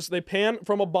finishes, they pan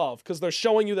from above because they're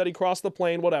showing you that he crossed the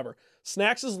plane, whatever.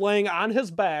 Snacks is laying on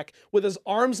his back with his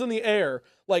arms in the air,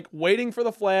 like waiting for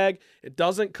the flag. It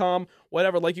doesn't come,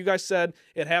 whatever. Like you guys said,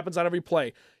 it happens on every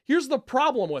play. Here's the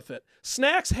problem with it.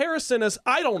 Snacks Harrison is,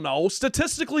 I don't know,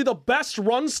 statistically the best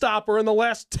run stopper in the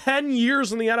last 10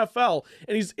 years in the NFL.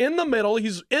 And he's in the middle.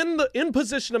 He's in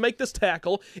position to make this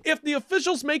tackle. If the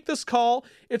officials make this call,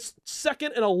 it's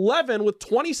 2nd and 11 with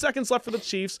 20 seconds left for the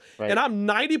Chiefs. Right. And I'm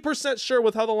 90% sure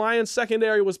with how the Lions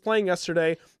secondary was playing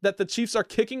yesterday that the Chiefs are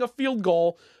kicking a field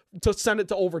goal to send it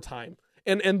to overtime.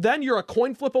 And then you're a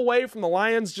coin flip away from the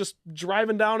Lions just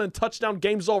driving down and touchdown,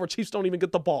 game's over. Chiefs don't even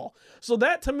get the ball. So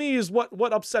that to me is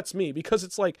what upsets me, because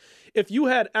it's like, if you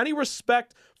had any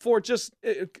respect for just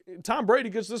Tom Brady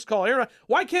gets this call, Aaron,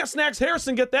 why can't Snacks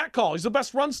Harrison get that call? He's the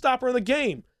best run stopper in the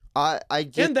game. I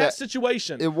get in that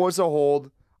situation. It was a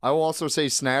hold. I will also say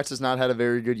Snacks has not had a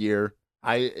very good year.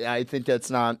 I think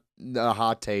that's not a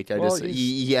hot take.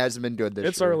 He hasn't been good this year.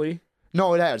 It's early.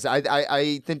 No, it has.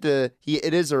 I think it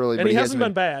is early, and but he hasn't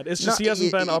been bad. It's just he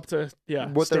hasn't been up to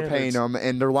what standards. They're paying him,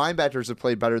 and their linebackers have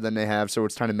played better than they have, so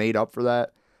it's kind of made up for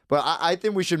that. But I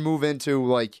think we should move into,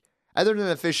 like, other than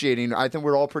officiating, I think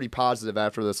we're all pretty positive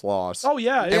after this loss. Oh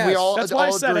yeah, and we all that's why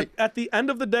I said agree. at the end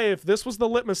of the day, if this was the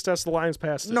litmus test, the Lions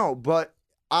passed it. No, but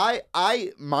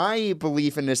my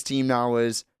belief in this team now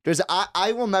is because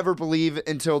I will never believe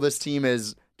until this team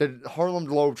is the Harlem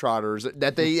Globetrotters,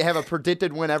 that they have a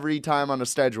predicted win every time on the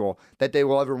schedule, that they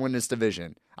will ever win this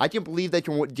division. I can believe they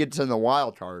can get to the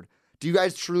wild card. Do you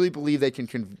guys truly believe they can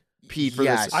compete for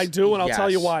this? I do, and I'll tell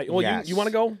you why. Well, you want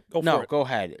to go? Go for it. No, go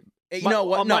ahead. You know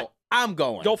what? No, I'm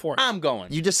going. Go for it. I'm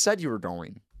going. You just said you were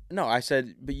going. No, I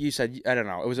said, but you said, I don't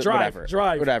know. It was drive.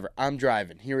 Whatever. I'm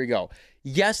driving. Here we go.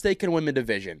 Yes, they can win the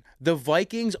division. The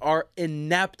Vikings are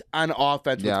inept on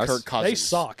offense with Kirk Cousins. They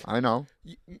suck. I know.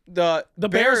 The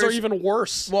Bears are even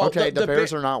worse. Well, the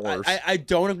Bears are not worse. I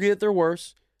don't agree that they're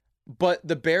worse, but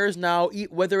the Bears now,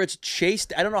 whether it's Chase,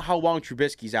 I don't know how long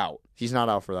Trubisky's out. He's not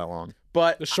out for that long.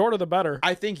 But the shorter the better.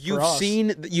 I think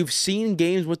you've seen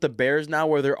games with the Bears now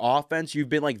where their offense, you've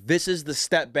been like, this is the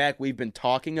step back we've been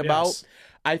talking about. Yes.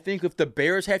 I think if the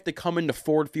Bears have to come into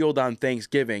Ford Field on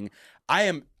Thanksgiving,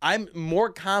 I'm more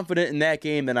confident in that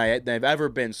game than I've ever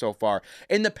been so far.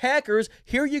 And the Packers,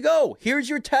 here you go. Here's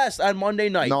your test on Monday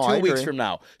night, 2 weeks from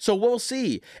now. So we'll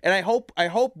see. And I hope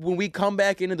when we come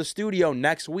back into the studio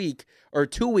next week or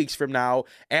 2 weeks from now,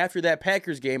 after that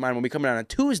Packers game when we come in on a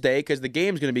Tuesday, because the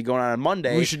game's going to be going on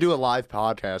Monday. We should do a live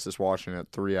podcast just watching it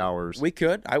 3 hours. We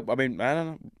could. I mean, I don't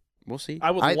know. We'll see. I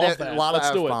would love that.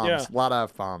 Let's do it. Yeah. A lot of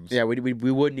F-bombs. Yeah, we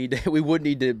would need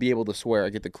to be able to swear,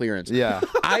 get the clearance. Yeah.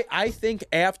 I think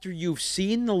after you've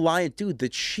seen the Lions, dude, the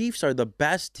Chiefs are the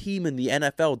best team in the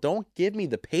NFL. Don't give me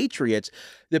the Patriots.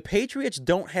 The Patriots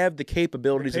don't have the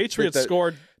capabilities. The Patriots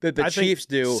scored that the Chiefs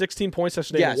do. 16 points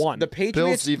yesterday and won. The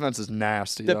Patriots. Bill's defense is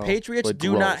nasty. The Patriots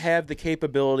do not have the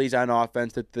capabilities on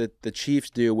offense that the Chiefs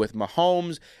do with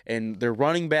Mahomes and their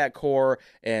running back core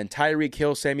and Tyreek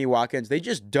Hill, Sammy Watkins. They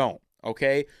just don't.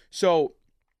 Okay, so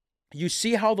you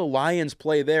see how the Lions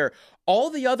play there.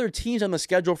 All the other teams on the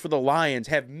schedule for the Lions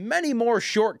have many more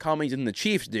shortcomings than the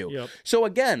Chiefs do. Yep. So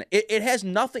again, it has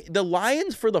nothing. The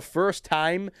Lions, for the first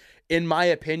time, in my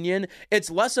opinion, it's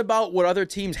less about what other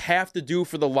teams have to do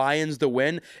for the Lions to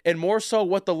win and more so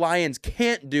what the Lions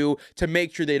can't do to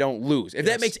make sure they don't lose. If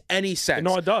that makes any sense.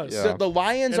 No, it does. Yeah. The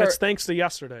Lions and it's thanks to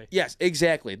yesterday. Yes,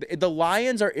 exactly. The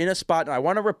Lions are in a spot, and I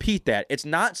want to repeat that. It's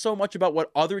not so much about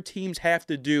what other teams have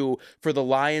to do for the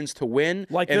Lions to win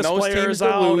like and this those player teams is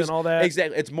to out lose. and all that.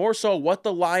 Exactly. It's more so what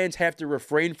the Lions have to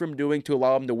refrain from doing to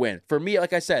allow them to win. For me,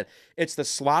 like I said, it's the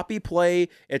sloppy play,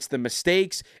 it's the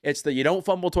mistakes, it's the you don't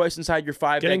fumble twice inside your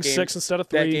 5. Getting 6 instead of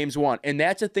 3. That game's won. And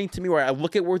that's a thing to me where I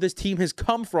look at where this team has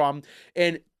come from,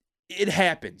 and it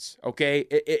happens, okay?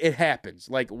 It happens.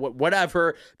 Like,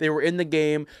 whatever. They were in the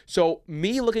game. So,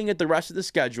 me looking at the rest of the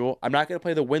schedule, I'm not going to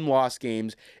play the win-loss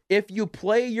games. If you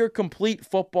play your complete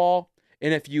football,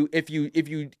 and if you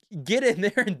get in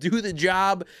there and do the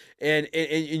job, and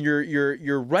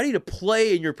you're ready to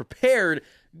play and you're prepared,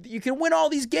 you can win all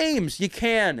these games. You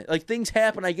can. Like, things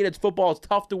happen. I get it's football. It's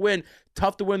tough to win.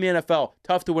 Tough to win the NFL.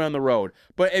 Tough to win on the road.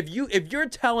 But if you're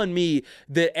telling me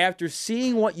that after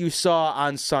seeing what you saw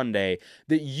on Sunday,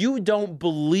 that you don't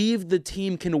believe the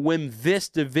team can win this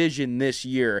division this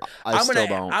year, I'm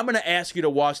gonna ask you to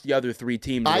watch the other 3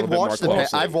 teams. I've watched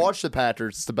the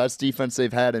Packers. It's the best defense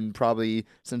they've had in probably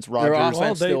since Rodgers. Their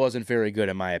offense still wasn't very good,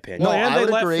 in my opinion. No, and they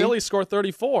let Philly score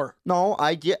 34. No,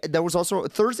 I get that was also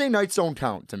Thursday nights don't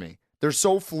count to me. They're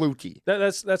so fluky.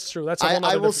 That's true. That's a whole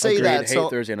I will say that. I hate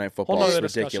Thursday night football. It's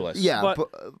ridiculous. Yeah,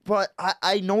 but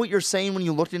I know what you're saying when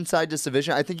you look inside this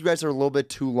division. I think you guys are a little bit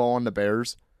too low on the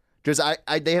Bears. Because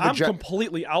I'm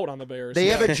completely out on the Bears. They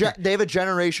have a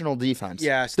generational defense.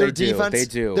 Yes, their they do. defense. They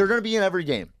do. They're going to be in every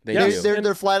game.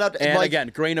 They're flat out. And again,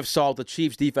 grain of salt. The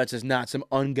Chiefs' defense is not some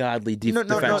ungodly defense.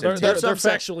 They're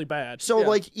factually bad. So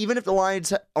like, even if the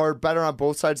Lions are better on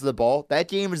both sides of the ball, that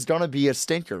game is going to be a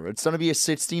stinker. It's going to be a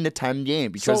 16-10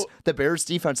 game because the Bears'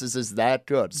 defense is that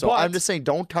good. So I'm just saying,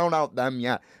 don't count out them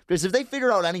yet. Because if they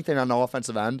figure out anything on the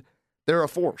offensive end, they're a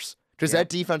force. Because that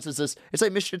defense is this. It's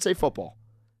like Michigan State football.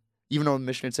 Even though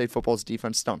Michigan State football's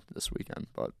defense stunk this weekend,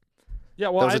 but yeah,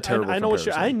 well,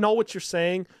 I know what you're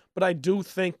saying, but I do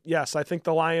think I think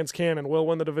the Lions can and will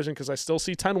win the division because I still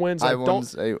see 10 wins. I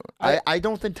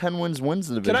don't think 10 wins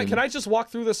the division. Can I just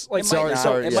walk through this? Like, sorry.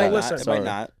 It might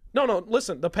not. No.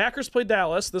 Listen, the Packers play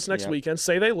Dallas this next weekend.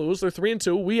 Say they lose, they're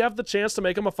 3-2. We have the chance to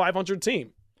make them a 500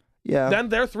 team. Yeah. Then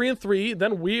they're 3-3.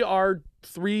 Then we are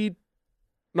 3.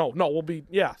 No, we'll be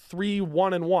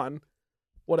 3-1-1.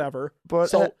 Whatever. But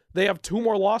so they have 2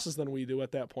 more losses than we do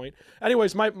at that point.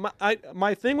 Anyways,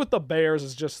 my thing with the Bears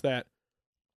is just that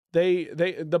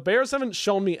the Bears haven't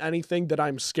shown me anything that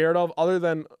I'm scared of other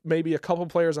than maybe a couple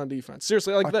players on defense.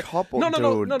 Seriously, like a couple. No.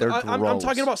 I'm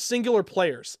talking about singular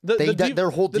players. Their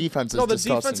whole defense is the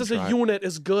disgusting. Defense as a unit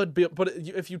is good, but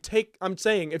if you take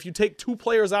 2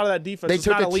 players out of that defense, they it's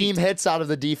took not team hits out of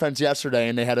the defense yesterday,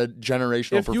 and they had a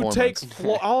generational performance.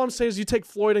 All I'm saying is you take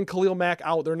Floyd and Khalil Mack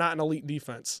out, they're not an elite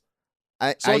defense.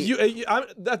 That's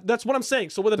what I'm saying.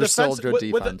 So with a defense,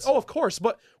 defense. of course,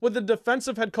 but with a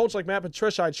defensive head coach like Matt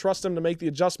Patricia, I trust him to make the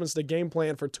adjustments to game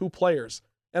plan for 2 players.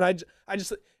 And I'm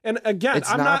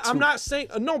not saying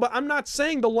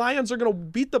the Lions are going to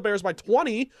beat the Bears by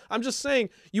 20. I'm just saying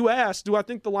you asked, do I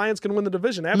think the Lions can win the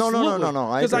division? Absolutely.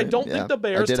 No. Because I don't think the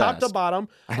Bears top to bottom.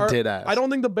 I don't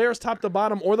think the Bears top to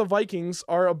bottom or the Vikings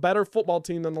are a better football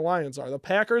team than the Lions are. The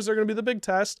Packers are going to be the big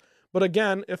test. But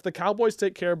again, if the Cowboys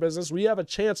take care of business, we have a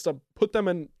chance to put them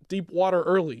in deep water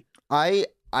early. I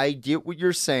get what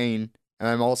you're saying,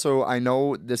 and I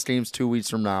know this game's 2 weeks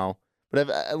from now, but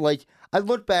I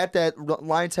look back that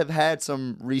Lions have had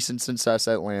some recent success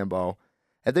at Lambeau.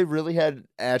 Have they really had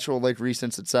actual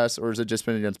recent success, or has it just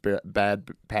been against bad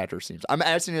Packers teams? I'm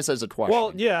asking this as a question.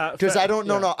 Well, yeah, because I don't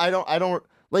know. No, I don't.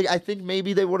 I think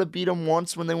maybe they would have beat them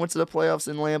once when they went to the playoffs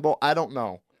in Lambeau. I don't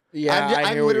know. Yeah,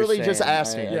 I'm literally just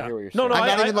asking. I hear what you're saying. No,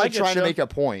 I'm not even trying to make a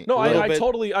point. No, I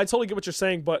totally get what you're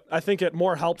saying, but I think it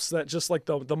more helps that just the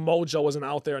mojo isn't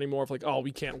out there anymore of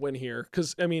we can't win here.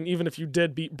 Because I mean, even if you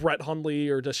did beat Brett Hundley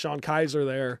or Deshaun Kaiser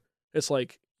there, it's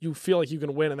you feel like you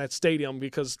can win in that stadium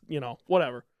because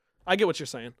whatever. I get what you're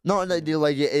saying. No, and I do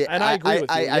and I agree with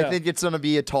you. I think it's going to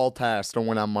be a tall task to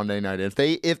win on Monday night. If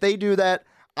they do that,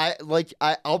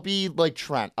 I'll be like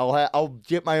Trent. I'll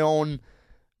get my own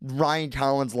Ryan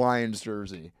Collins Lions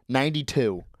jersey,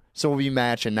 92. So we'll be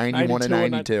matching 91 and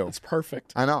 92. It's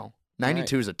perfect. I know.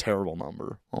 92 is a terrible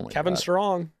number. Oh my Kevin God.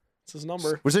 Strong. It's his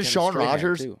number. Was it Sean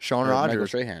Rogers? Sean Rogers. Michael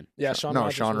Strahan. Yeah,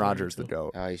 Sean Rogers, the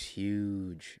GOAT. Oh, he's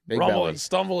huge. Big Rumbling, belly.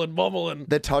 stumbling, bumbling.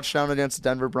 The touchdown against the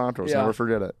Denver Broncos. Never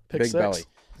forget it. Pick Big 6. belly.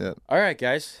 Yeah. All right,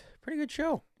 guys. Pretty good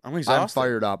show. I'm exhausted. I'm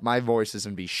fired up. My voice is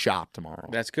going to be shot tomorrow.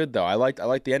 That's good, though. I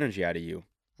like the energy out of you.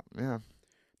 Yeah.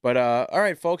 But, all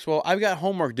right, folks. Well, I've got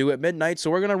homework due at midnight,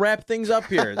 so we're going to wrap things up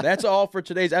here. That's all for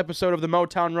today's episode of the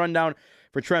Motown Rundown.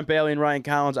 For Trent Bailey and Ryan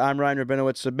Collins, I'm Ryan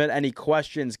Rabinowitz. Submit any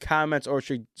questions, comments, or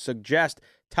should suggest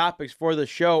topics for the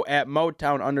show at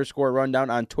Motown_Rundown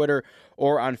on Twitter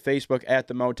or on Facebook at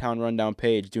the Motown Rundown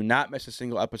page. Do not miss a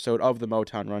single episode of the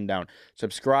Motown Rundown.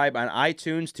 Subscribe on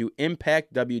iTunes to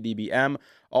Impact WDBM.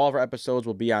 All of our episodes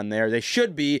will be on there. They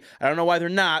should be. I don't know why they're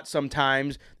not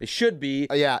sometimes. They should be.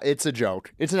 Yeah, it's a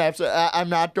joke. It's an absolute. I'm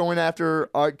not going after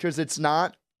because it's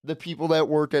not the people that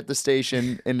work at the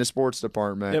station in the sports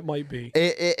department. It might be.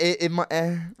 I'm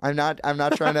not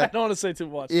trying to. I don't want to say too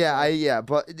much. Yeah,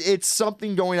 but it's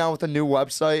something going on with a new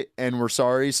website, and we're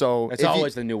sorry. So It's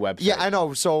always the new website. Yeah, I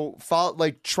know. So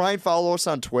try and follow us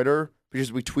on Twitter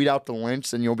because we tweet out the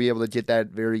links, and you'll be able to get that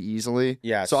very easily.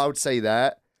 Yes. So I would say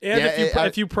that. And Yeah,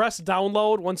 if you press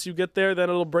download, once you get there,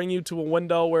 then it'll bring you to a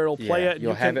window where it'll play it.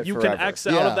 you'll have it You forever. can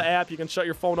exit out of the app. You can shut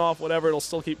your phone off, whatever. It'll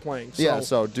still keep playing. So,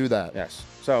 So do that. Yes.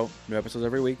 So, new episodes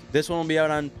every week. This one will be out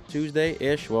on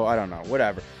Tuesday-ish. Well, I don't know.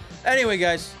 Whatever. Anyway,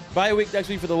 guys, bye week next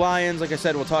week for the Lions. Like I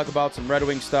said, we'll talk about some Red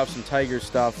Wing stuff, some Tigers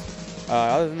stuff.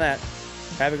 Other than that,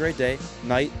 have a great day,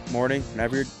 night, morning,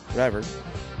 whatever.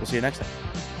 We'll see you next time.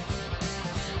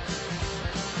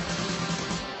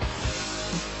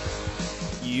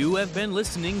 You have been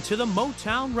listening to the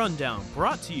Motown Rundown,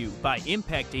 brought to you by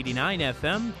Impact 89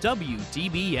 FM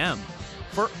WDBM.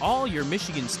 For all your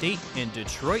Michigan State and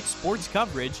Detroit sports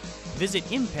coverage, visit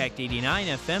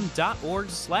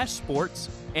impact89fm.org/sports,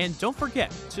 and don't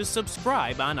forget to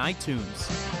subscribe on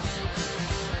iTunes.